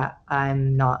something that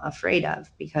I'm not afraid of,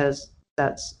 because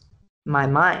that's my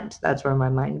mind. That's where my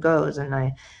mind goes, and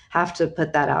I have to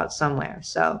put that out somewhere.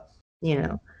 So,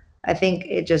 I think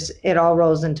it all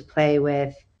rolls into play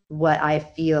with what I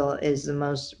feel is the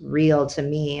most real to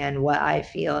me and what I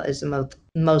feel is the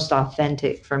most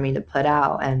authentic for me to put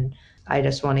out. And I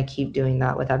just want to keep doing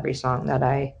that with every song that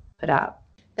I put out.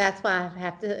 That's why I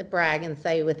have to brag and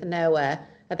say with Noah,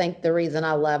 I think the reason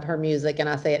I love her music, and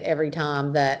I say it every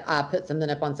time that I put something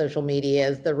up on social media,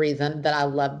 is the reason that I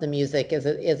love the music is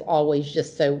it is always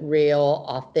just so real,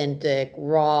 authentic,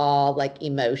 raw, like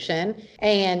emotion.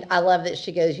 And I love that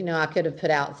she goes, I could have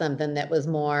put out something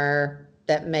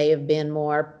that may have been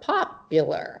more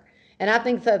popular. And I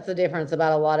think that's the difference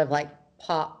about a lot of like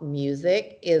pop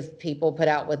music is people put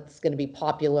out what's going to be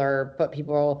popular, but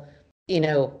people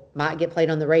might get played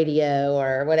on the radio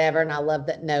or whatever. And I love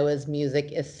that Noah's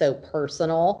music is so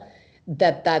personal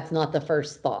that that's not the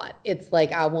first thought. It's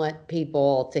like, I want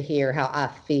people to hear how I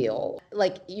feel.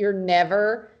 Like, you're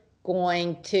never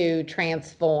going to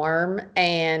transform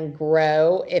and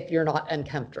grow if you're not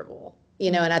uncomfortable,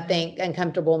 and I think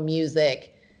uncomfortable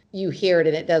music, you hear it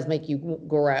and it does make you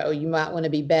grow. You might want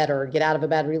to be better, get out of a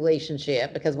bad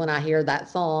relationship, because when I hear that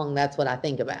song, that's what I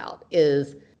think about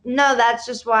is. No, that's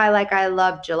just why I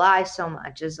love July so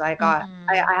much. Is like I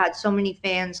had so many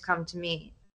fans come to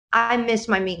me. I miss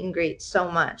my meet and greets so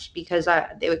much because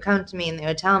they would come to me and they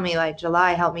would tell me like,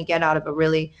 July helped me get out of a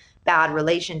really bad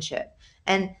relationship.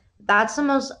 And that's the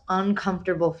most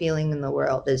uncomfortable feeling in the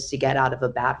world, is to get out of a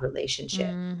bad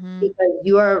relationship, because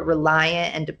you are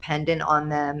reliant and dependent on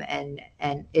them, and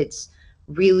it's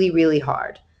really, really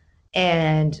hard.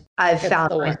 And I've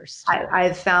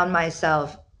found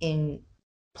myself in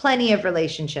plenty of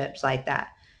relationships like that.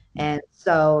 And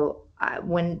so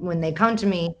when they come to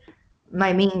me,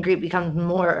 my meet and greet becomes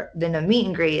more than a meet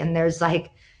and greet. And there's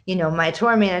my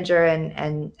tour manager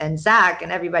and Zach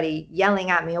and everybody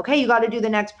yelling at me, okay, you got to do the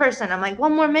next person. I'm like,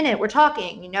 1 more minute, we're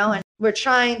talking, and we're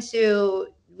trying to,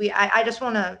 I just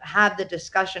want to have the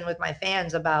discussion with my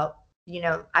fans about,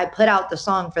 I put out the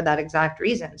song for that exact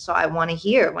reason. So I want to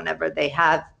hear whenever they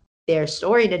have their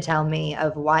story to tell me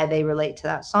of why they relate to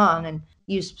that song. And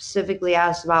you specifically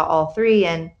asked about all three.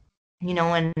 And,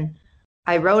 when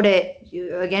I wrote it,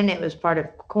 again, it was part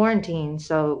of quarantine.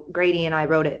 So Grady and I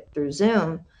wrote it through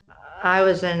Zoom. I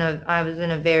was in a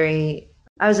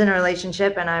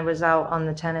relationship, and I was out on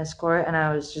the tennis court, and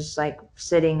I was just like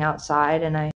sitting outside,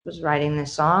 and I was writing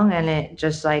this song, and it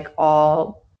just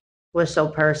all was so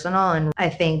personal. And I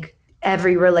think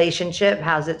every relationship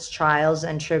has its trials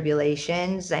and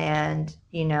tribulations, and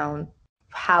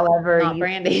however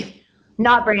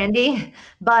not Brandy,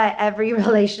 but every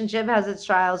relationship has its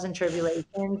trials and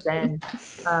tribulations, and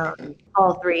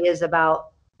all three is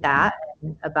about that,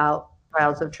 about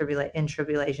trials of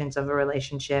tribulations of a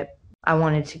relationship. I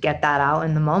wanted to get that out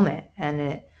in the moment, and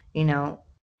it,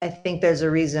 I think there's a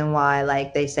reason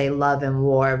why they say love and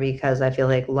war, because I feel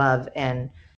like love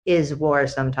is war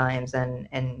sometimes,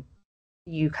 and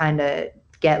you kind of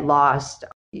get lost.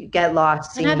 You get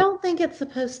lost. And I don't think it's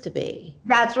supposed to be.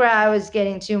 That's where I was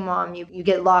getting to, Mom. You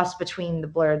get lost between the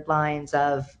blurred lines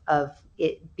of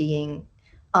it being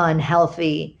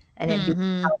unhealthy and it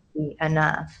being healthy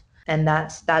enough. And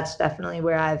that's definitely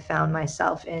where I've found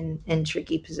myself in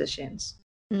tricky positions.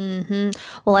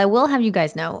 Well, I will have you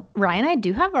guys know, Ryan and I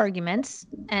do have arguments,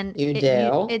 and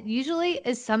it usually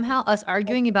is somehow us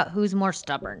arguing about who's more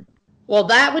stubborn. Well,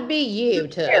 that would be you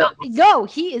too. No,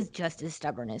 he is just as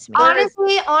stubborn as me.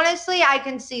 Honestly, I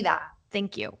can see that.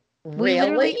 Thank you.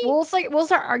 Really? We'll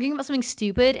start arguing about something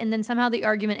stupid, and then somehow the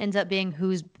argument ends up being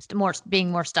who's being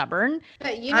more stubborn.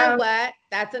 But you know what?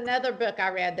 That's another book I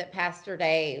read that Pastor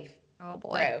Dave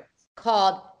wrote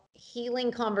called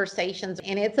Healing Conversations,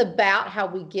 and it's about how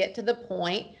we get to the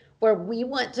point where we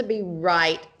want to be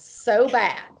right so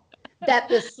bad that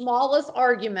the smallest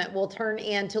argument will turn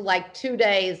into like 2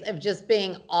 days of just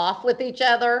being off with each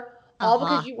other, all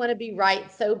because you want to be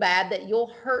right so bad that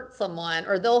you'll hurt someone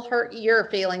or they'll hurt your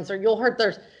feelings or you'll hurt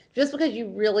theirs just because you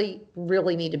really,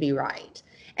 really need to be right.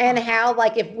 And how,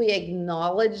 like, if we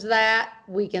acknowledge that,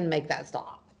 we can make that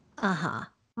stop.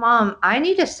 Mom, I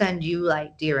need to send you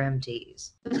like Dear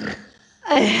MTs.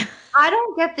 I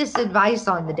don't get this advice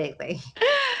on the daily.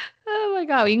 Oh my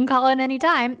God. You can call in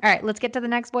anytime. All right, let's get to the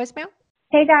next voicemail.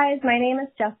 Hey guys, my name is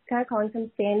Jessica calling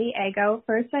from San Diego.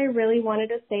 First, I really wanted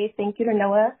to say thank you to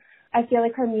Noah. I feel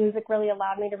like her music really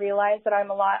allowed me to realize that I'm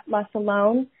a lot less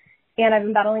alone. And I've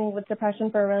been battling with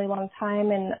depression for a really long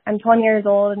time. And I'm 20 years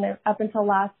old, and up until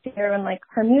last year when like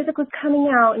her music was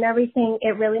coming out and everything,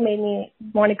 it really made me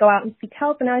want to go out and seek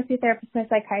help. And now I see a therapist and a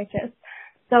psychiatrist.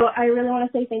 So I really want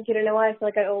to say thank you to Noah. I feel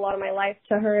like I owe a lot of my life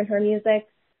to her and her music.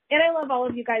 And I love all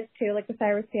of you guys too, like the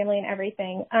Cyrus family and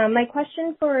everything. My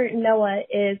question for Noah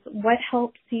is, what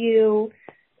helps you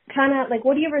kind of like,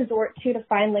 what do you resort to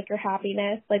find like your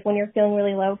happiness, like when you're feeling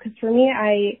really low? Because for me,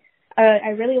 I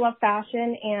really love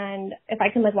fashion, and if I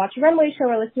can like watch a runway show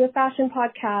or listen to a fashion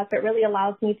podcast, it really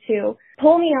allows me to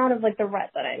pull me out of like the rut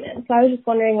that I'm in. So I was just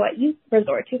wondering what you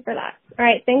resort to for that. All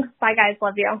right, thanks. Bye guys.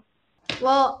 Love you.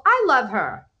 Well, I love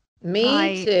her.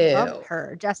 Me too. I love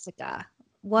her, Jessica.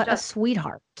 What a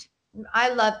sweetheart. I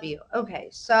love you. Okay,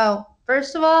 so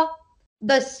first of all,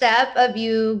 the step of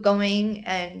you going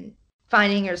and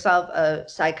finding yourself a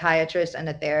psychiatrist and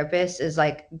a therapist is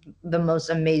like the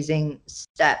most amazing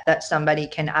step that somebody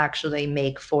can actually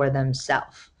make for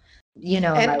themselves. You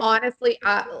know, and like, honestly,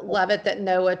 I love it that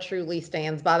Noah truly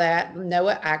stands by that.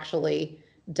 Noah actually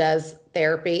does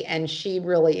therapy, and she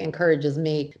really encourages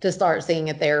me to start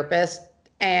seeing a therapist.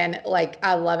 And like,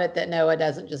 I love it that Noah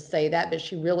doesn't just say that, but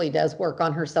she really does work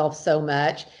on herself so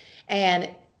much.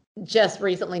 And just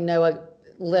recently, Noah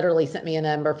literally sent me a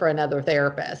number for another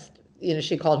therapist. You know,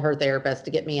 she called her therapist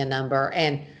to get me a number.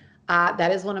 And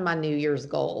that is one of my New Year's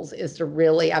goals, is to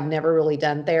really, I've never really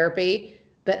done therapy,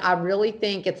 but I really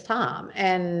think it's time.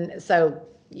 And so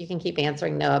you can keep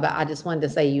answering, Noah, but I just wanted to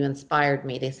say you inspired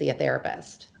me to see a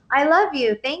therapist. I love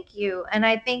you. Thank you. And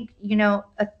I think, you know,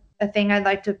 a thing I'd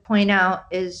like to point out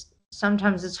is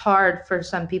sometimes it's hard for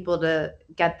some people to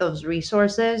get those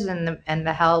resources and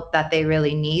the help that they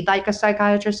really need, like a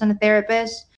psychiatrist and a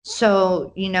therapist.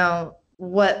 So, you know,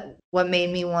 what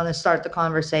made me want to start the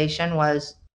conversation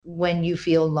was, when you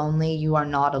feel lonely, you are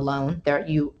not alone. There,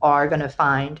 you are going to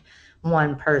find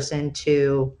one person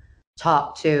to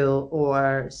talk to,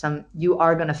 or you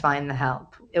are going to find the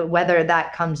help, whether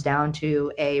that comes down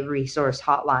to a resource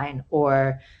hotline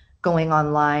or going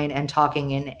online and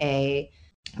talking in a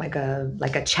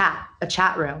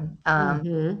chat room.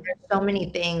 There's so many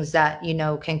things that, you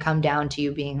know, can come down to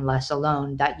you being less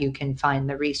alone, that you can find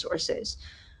the resources.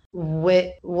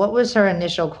 What was her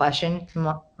initial question?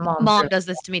 Mom does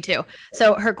this to me too.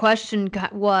 So her question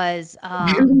was,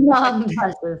 Mom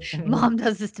does this to me. Mom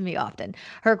does this to me often.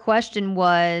 Her question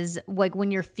was, like,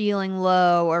 when you're feeling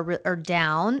low or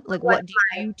down, like, what do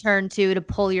you turn to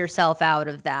pull yourself out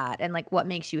of that? And like, what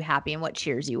makes you happy and what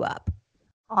cheers you up?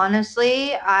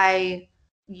 Honestly, I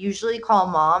usually call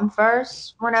Mom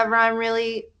first whenever I'm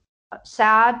really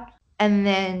sad. And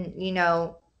then, you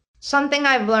know, something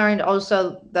I've learned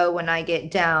also, though, when I get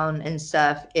down and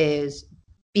stuff, is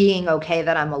being okay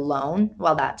that I'm alone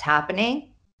while that's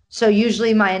happening. So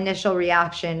usually my initial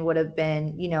reaction would have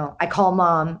been, you know, I call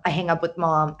Mom, I hang up with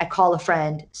Mom, I call a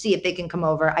friend, see if they can come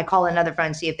over. I call another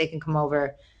friend, see if they can come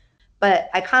over.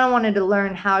 But I kind of wanted to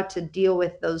learn how to deal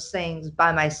with those things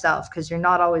by myself, because you're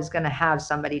not always going to have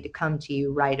somebody to come to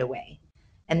you right away.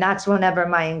 And that's whenever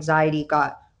my anxiety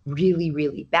got really,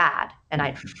 really bad, and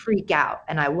I'd freak out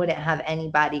and I wouldn't have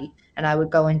anybody, and I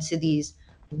would go into these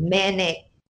manic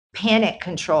panic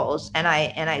controls, and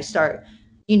I start,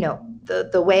 you know,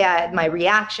 the way my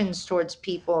reactions towards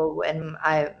people, when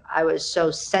I was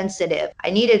so sensitive. I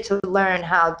needed to learn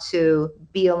how to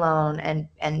be alone and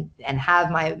have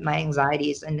my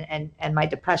anxieties and my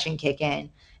depression kick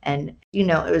in. And, you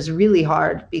know, it was really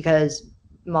hard, because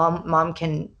mom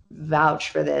can vouch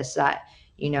for this, that,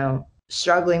 you know,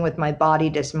 struggling with my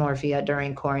body dysmorphia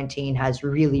during quarantine has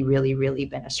really, really, really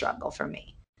been a struggle for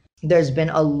me. There's been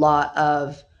a lot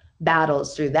of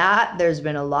battles through that. There's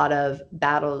been a lot of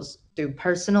battles through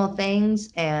personal things.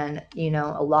 And, you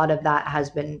know, a lot of that has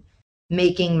been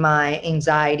making my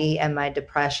anxiety and my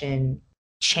depression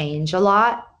change a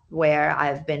lot, where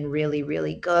I've been really,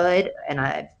 really good and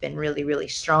I've been really, really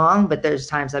strong, but there's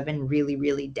times I've been really,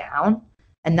 really down.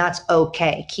 And that's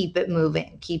okay. Keep it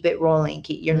moving, keep it rolling.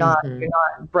 You're not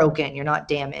broken, you're not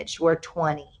damaged. We're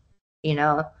 20, you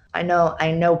know. I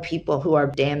know people who are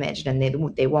damaged and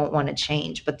they won't want to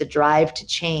change, but the drive to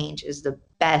change is the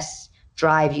best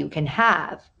drive you can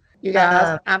have. You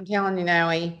guys, I'm telling you,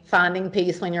 Noe, finding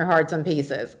peace when your heart's in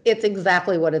pieces. It's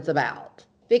exactly what it's about.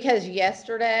 Because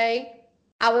yesterday,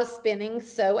 I was spinning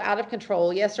so out of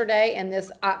control yesterday, and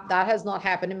that has not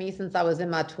happened to me since I was in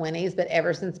my 20s, but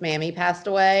ever since Mammy passed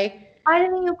away. Why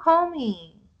didn't you call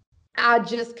me? I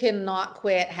just cannot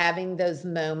quit having those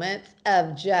moments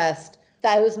of just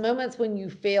those moments when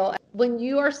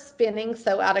you are spinning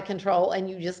so out of control and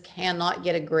you just cannot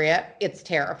get a grip. It's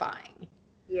terrifying.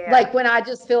 Yeah. Like when I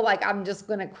just feel like I'm just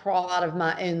going to crawl out of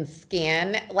my own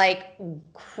skin, like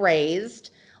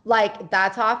crazed. Like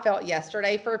that's how I felt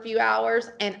yesterday for a few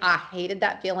hours, and I hated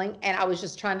that feeling, and I was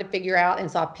just trying to figure out, and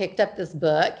so I picked up this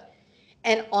book,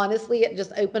 and honestly it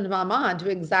just opened my mind to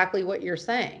exactly what you're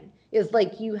saying. Is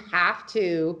like you have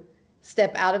to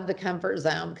step out of the comfort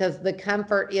zone, because the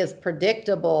comfort is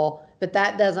predictable, but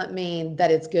that doesn't mean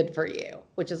that it's good for you,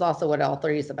 which is also what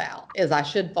L3 is about, is I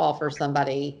should fall for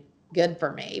somebody good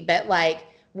for me, but like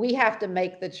we have to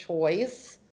make the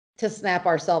choice to snap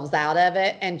ourselves out of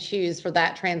it and choose for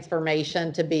that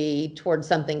transformation to be towards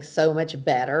something so much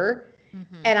better.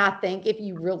 And I think if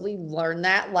you really learn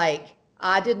that, like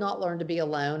I did not learn to be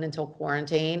alone until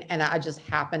quarantine, and I just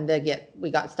happened to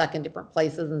we got stuck in different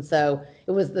places, and so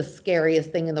it was the scariest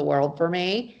thing in the world for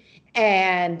me.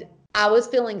 And I was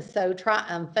feeling so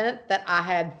triumphant that I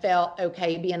had felt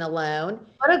okay being alone.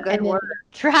 What a good word.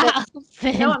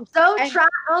 Triumphant. No, I'm so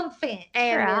triumphant.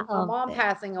 And then my mom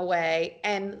passing away,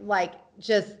 and like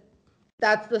just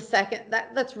that's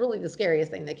that's really the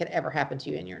scariest thing that could ever happen to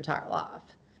you in your entire life.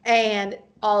 And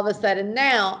all of a sudden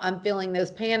now I'm feeling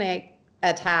those panic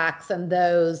attacks, and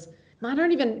those mine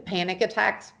aren't even panic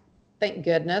attacks, thank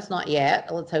goodness, not yet.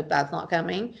 Let's hope that's not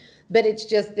coming. But it's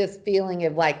just this feeling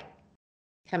of like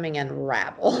coming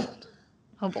unraveled.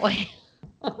 Oh boy.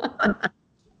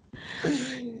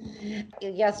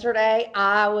 Yesterday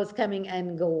I was coming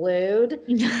unglued,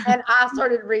 and I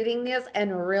started reading this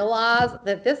and realized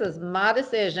that this is my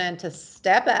decision to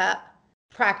step up,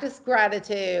 practice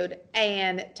gratitude,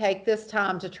 and take this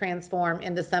time to transform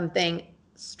into something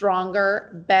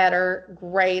stronger, better,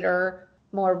 greater,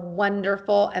 more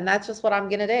wonderful. And that's just what I'm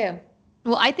going to do.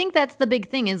 Well, I think that's the big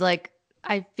thing is like,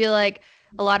 I feel like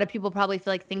a lot of people probably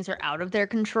feel like things are out of their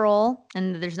control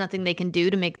and there's nothing they can do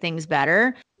to make things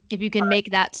better. If you can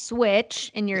make that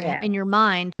switch in your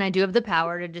mind, and I do have the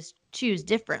power to just choose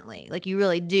differently. Like you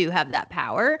really do have that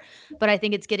power, but I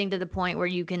think it's getting to the point where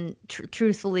you can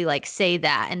truthfully like say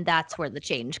that, and that's where the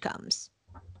change comes.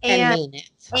 And mean it.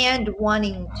 And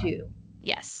wanting to.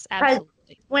 Yes,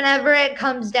 absolutely. Whenever it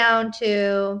comes down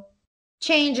to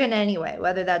change in any way,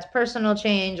 whether that's personal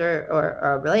change or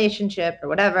a relationship or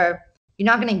whatever, you're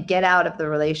not going to get out of the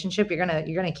relationship. You're going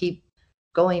to keep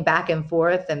going back and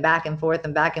forth and back and forth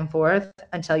and back and forth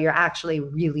until you're actually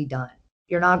really done.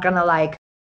 You're not going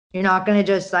to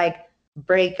just like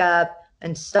break up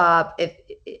and stop.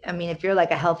 If you're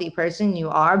like a healthy person, you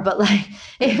are, but like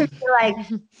if you're like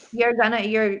you're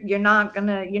not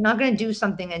gonna do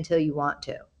something until you want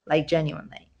to, like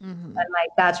genuinely. And like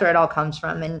that's where it all comes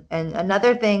from. And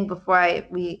another thing before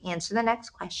we answer the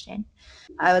next question,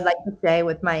 I would like to say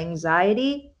with my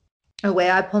anxiety, the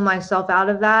way I pull myself out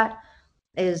of that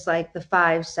is like the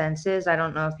 5 senses. I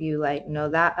don't know if you like know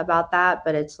that about that,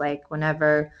 but it's like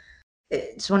whenever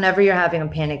you're having a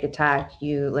panic attack,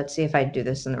 let's see if I do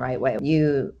this in the right way.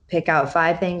 You pick out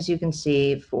 5 things you can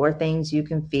see, 4 things you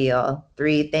can feel,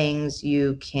 3 things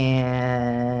you can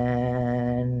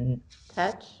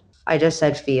touch. I just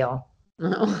said feel.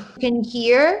 No. You can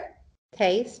hear,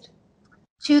 taste.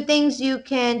 2 things you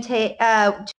can taste.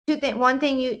 2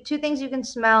 things you can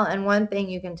smell, and 1 thing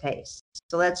you can taste.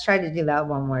 So let's try to do that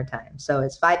one more time. So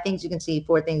it's 5 things you can see,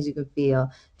 4 things you can feel,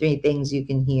 3 things you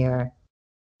can hear,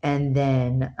 and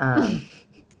then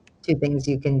 2 things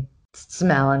you can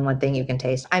smell and 1 thing you can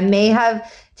taste. I may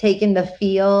have taken the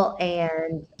feel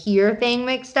and hear thing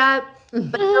mixed up,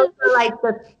 but those are like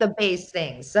the base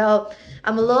things. So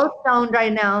I'm a little stoned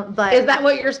right now, but is that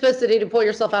what you're supposed to do to pull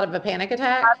yourself out of a panic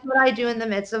attack? That's what I do in the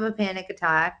midst of a panic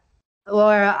attack.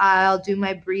 Or I'll do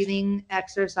my breathing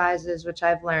exercises, which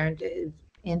I've learned is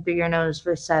in through your nose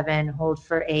for 7, hold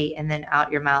for 8, and then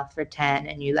out your mouth for 10.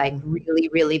 And you like really,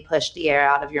 really push the air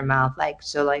out of your mouth. Like,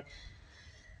 so like,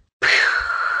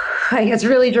 Like, it's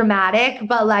really dramatic,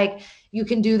 but like you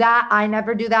can do that. I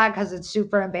never do that because it's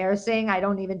super embarrassing. I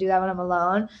don't even do that when I'm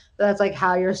alone. But that's like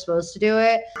how you're supposed to do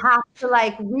it. You have to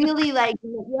like really like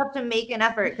you have to make an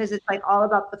effort because it's like all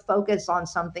about the focus on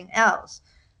something else.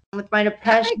 With my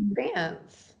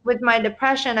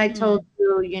depression, I told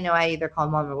you, you know, I either call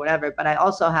mom or whatever, but I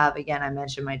also have, again, I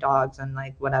mentioned my dogs and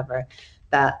like whatever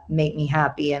that make me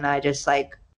happy. And I just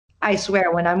like, I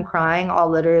swear when I'm crying, I'll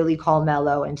literally call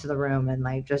Mello into the room and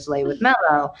like just lay with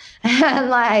Mello. And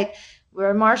like,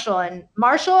 we're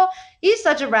Marshall, he's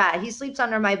such a rat. He sleeps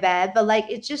under my bed, but like,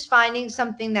 it's just finding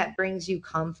something that brings you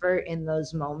comfort in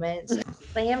those moments.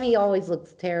 Sammy always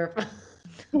looks terrified.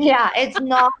 Yeah, it's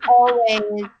not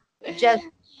always just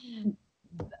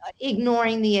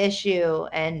ignoring the issue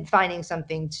and finding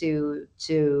something to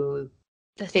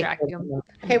Distract you.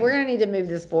 Okay, we're gonna need to move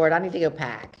this forward. I need to go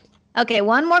pack. Okay,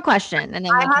 one more question, and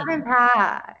then I haven't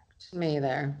packed. Me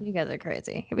either. You guys are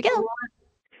crazy. Here we go.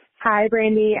 Hi,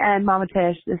 Brandy and Mama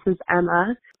Tish. This is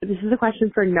Emma. This is a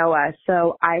question for Noah.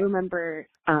 So I remember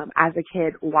as a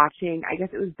kid watching, I guess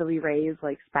it was Billy Ray's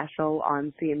like special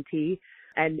on CMT,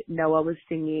 and Noah was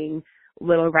singing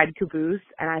Little Red Caboose,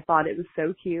 and I thought it was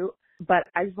so cute. But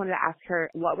I just wanted to ask her,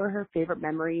 what were her favorite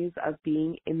memories of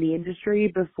being in the industry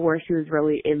before she was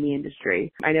really in the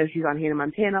industry? I know she's on Hannah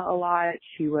Montana a lot.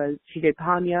 She did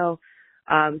Ponyo.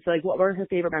 So like, what were her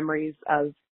favorite memories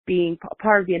of being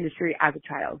part of the industry as a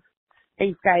child?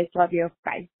 Thanks, guys. Love you.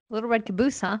 Bye. Little Red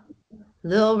Caboose, huh?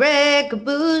 Little red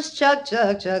caboose, chuck,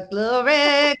 chuck, chuck. Little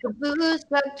red caboose,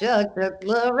 chuck, chuck, chuck.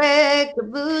 Little red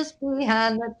caboose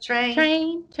behind the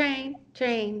train. Train.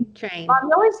 Mom,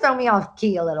 you always throw me off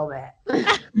key a little bit.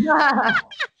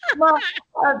 Well,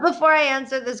 before I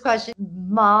answer this question,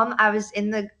 Mom, I was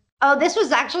in the this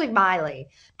was actually Miley.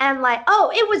 And like,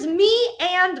 it was me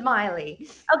and Miley.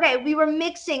 Okay, we were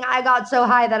mixing I Got So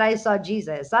High That I Saw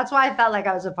Jesus. That's why I felt like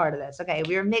I was a part of this. Okay,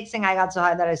 we were mixing I Got So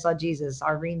High That I Saw Jesus,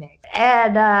 our remix.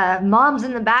 And Mom's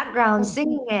in the background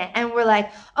singing it. And we're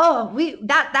like,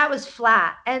 that was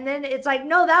flat. And then it's like,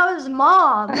 no, that was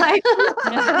Mom. Like,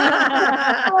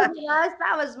 that wasn't us,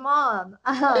 that was Mom.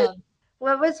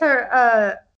 What was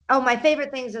her, my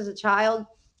favorite things as a child?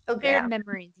 Okay. Favorite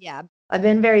memories, yeah. I've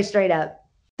been very straight up.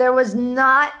 There was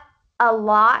not a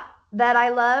lot that I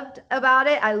loved about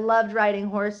it. I loved riding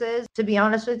horses, to be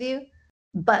honest with you.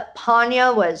 But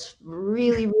Ponyo was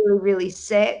really, really, really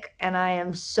sick. And I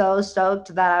am so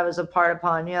stoked that I was a part of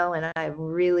Ponyo. And I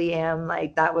really am.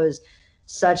 Like, that was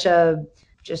such a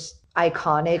just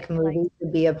iconic movie to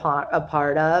be a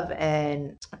part of.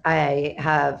 And I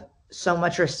have so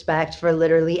much respect for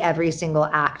literally every single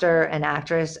actor and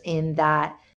actress in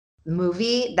that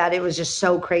movie, that it was just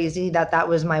so crazy that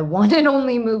was my one and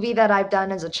only movie that I've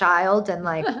done as a child. And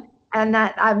like, and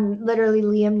that I'm literally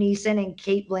Liam Neeson and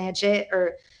Kate Blanchett,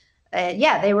 or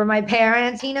they were my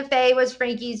parents. Tina Fey was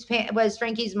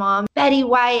Frankie's mom, Betty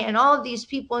White, and all of these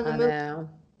people in the movie. And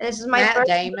this is my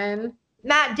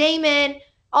Matt Damon.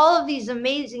 All of these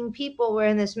amazing people were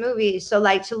in this movie. So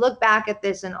like, to look back at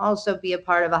this and also be a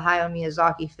part of a Hayao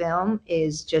Miyazaki film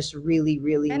is just really,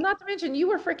 really. And not to mention, you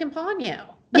were freaking Ponyo.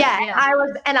 Yeah, I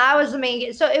was the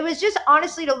main. So it was just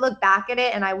honestly to look back at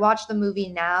it, and I watched the movie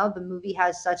now. The movie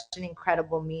has such an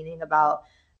incredible meaning about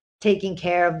taking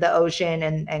care of the ocean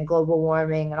and global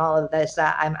warming and all of this,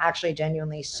 that I'm actually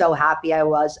genuinely so happy I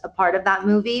was a part of that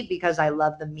movie, because I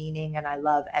love the meaning and I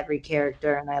love every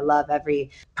character and I love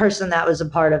every person that was a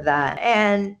part of that.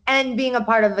 And being a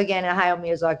part of, again, a Hayao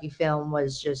Miyazaki film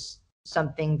was just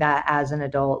something that as an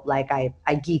adult, like I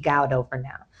geek out over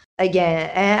now. Again,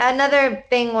 another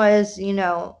thing was,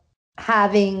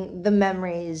 having the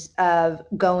memories of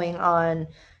going on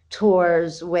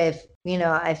tours with,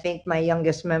 I think my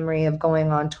youngest memory of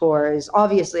going on tours,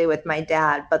 obviously with my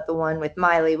dad, but the one with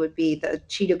Miley would be the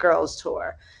Cheetah Girls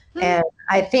tour. And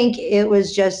I think it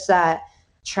was just that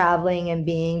traveling and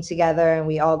being together, and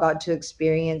we all got to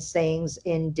experience things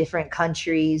in different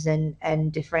countries and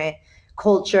different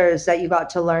cultures that you got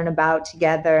to learn about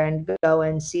together, and go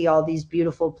and see all these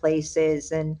beautiful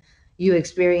places, and you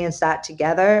experience that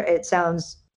together. It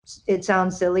sounds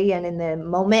silly, and in the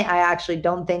moment I actually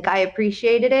don't think I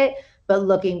appreciated it, but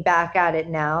looking back at it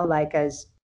now, like as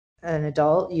an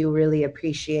adult, you really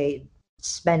appreciate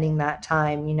spending that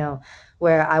time,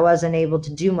 where I wasn't able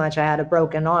to do much. I had a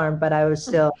broken arm, but I was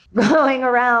still going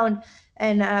around,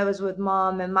 and I was with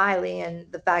Mom and Miley, and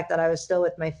the fact that I was still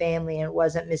with my family and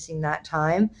wasn't missing that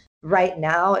time. Right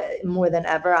now, more than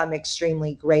ever, I'm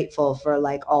extremely grateful for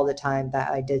like all the time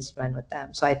that I did spend with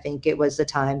them. So I think it was the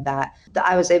time that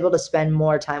I was able to spend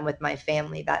more time with my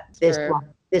family, that this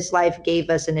this life gave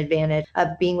us an advantage of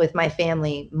being with my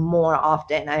family more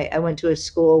often. I went to a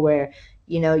school where,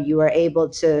 you were able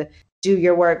to do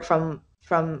your work from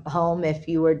home if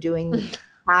you were doing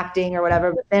acting or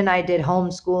whatever. But then I did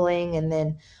homeschooling and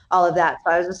then all of that.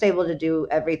 So I was just able to do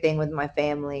everything with my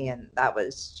family. And that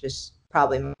was just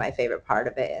probably my favorite part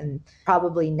of it. And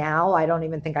probably now I don't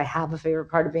even think I have a favorite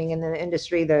part of being in the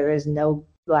industry. There is no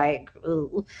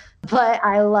but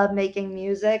I love making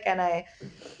music and I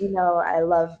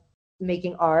love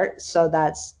making art. So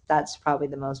that's probably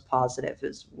the most positive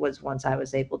was once I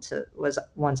was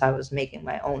making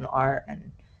my own art.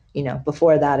 And,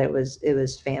 before that it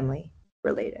was family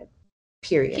related,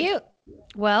 period. Cute.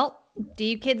 Well, do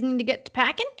you kids need to get to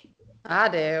packing? I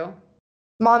do.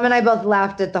 Mom and I both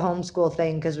laughed at the homeschool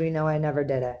thing because we know I never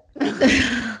did it.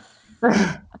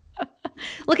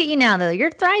 Look at you now, though.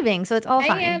 You're thriving, so it's all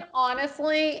fine. And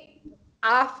honestly,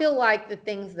 I feel like the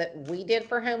things that we did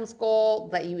for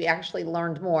homeschool that you actually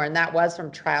learned more, and that was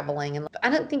from traveling. And I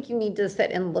don't think you need to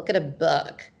sit and look at a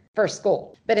book for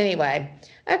school. But anyway,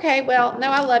 okay, well, no,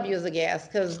 I love you as a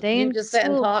guest because you just sit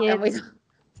and talk and we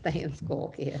stay in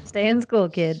school, kids. Stay in school,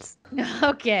 kids.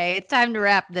 Okay, it's time to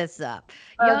wrap this up.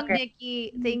 Young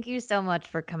Nikki, thank you so much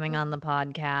for coming on the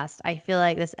podcast. I feel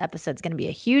like this episode's going to be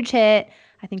a huge hit.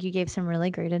 I think you gave some really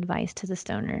great advice to the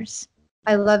stoners.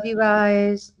 I love you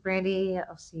guys. Brandy,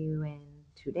 I'll see you in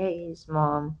 2 days.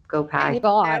 Mom, go pack.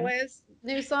 Noah's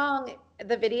new song,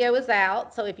 the video is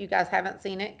out. So if you guys haven't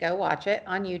seen it, go watch it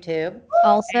on YouTube.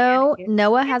 Also,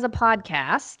 Noah has a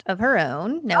podcast of her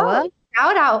own. Noah?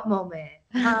 Shout out moment.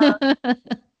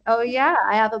 Oh yeah,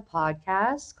 I have a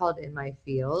podcast called In My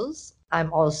Feels.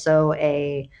 I'm also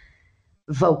a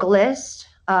vocalist,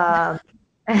 and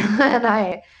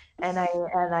I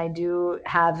do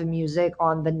have music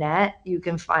on the net. You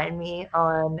can find me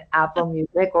on Apple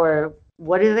Music or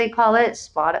what do they call it?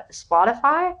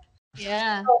 Spotify?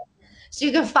 Yeah. So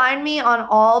you can find me on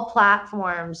all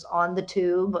platforms on the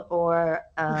tube or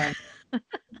on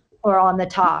the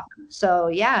top. So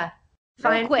yeah.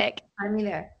 Real quick. Find me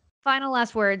there. Final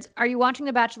last words. Are you watching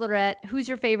The Bachelorette? Who's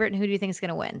your favorite and who do you think is going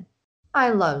to win? I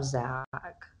love Zach.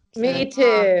 Me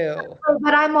too.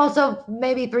 But I'm also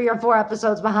maybe 3 or 4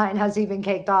 episodes behind. Has he been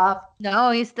kicked off?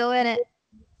 No, he's still in it.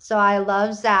 So I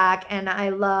love Zach and I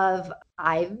love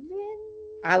Ivan.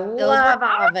 I love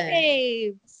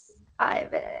Ivan.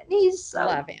 Ivan. He's so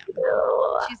love him.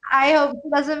 Cute. I hope he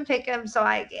doesn't pick him so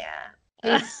I can.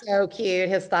 He's so cute.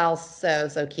 His style's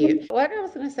so cute. What I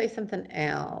was going to say something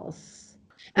else.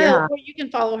 Yeah. Oh, well, you can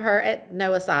follow her at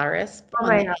Noah Cyrus.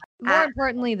 More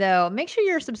importantly, though, make sure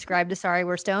you're subscribed to Sorry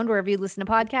We're Stoned wherever you listen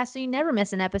to podcasts so you never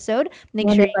miss an episode. Make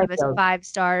sure you give us 5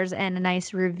 stars and a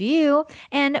nice review.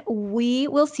 And we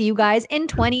will see you guys in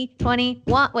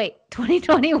 2021. Wait,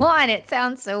 2021. It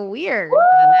sounds so weird.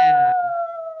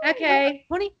 Okay.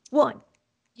 21.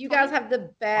 You guys have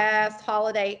the best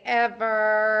holiday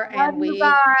ever. Love you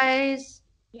guys.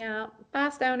 Yeah. Bye,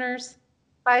 stoners.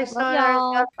 Bye,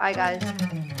 stoners. Bye, guys.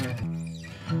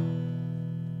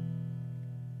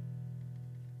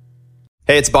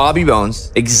 Hey, it's Bobby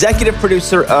Bones, executive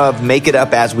producer of Make It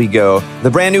Up As We Go, the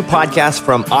brand new podcast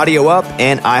from Audio Up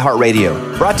and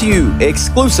iHeartRadio. Brought to you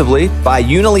exclusively by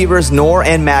Unilever's Knorr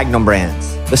and Magnum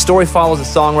brands. The story follows the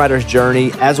songwriter's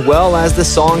journey as well as the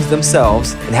songs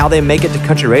themselves and how they make it to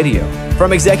country radio.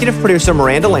 From executive producer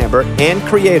Miranda Lambert and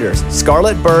creators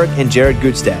Scarlett Berg and Jared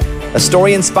Gutstad. A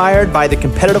story inspired by the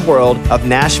competitive world of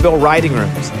Nashville writing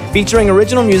rooms, featuring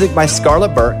original music by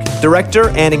Scarlett Burke, director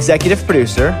and executive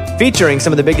producer, featuring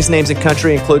some of the biggest names in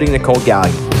country, including Nicole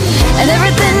Gallion. And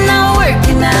everything now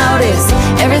working out is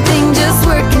everything just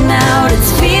working out.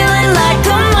 It's feeling like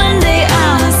a Monday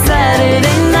on a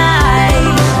Saturday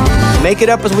night. Make It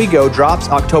Up As We Go drops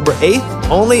October 8th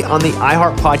only on the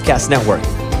iHeart Podcast Network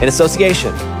in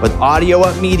association with Audio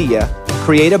Up Media,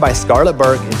 created by Scarlett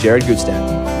Burke and Jared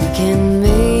Gutstad. Can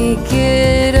make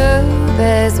it up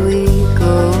as we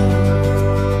go.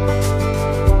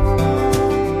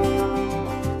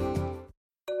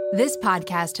 This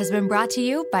podcast has been brought to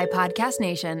you by Podcast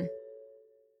Nation.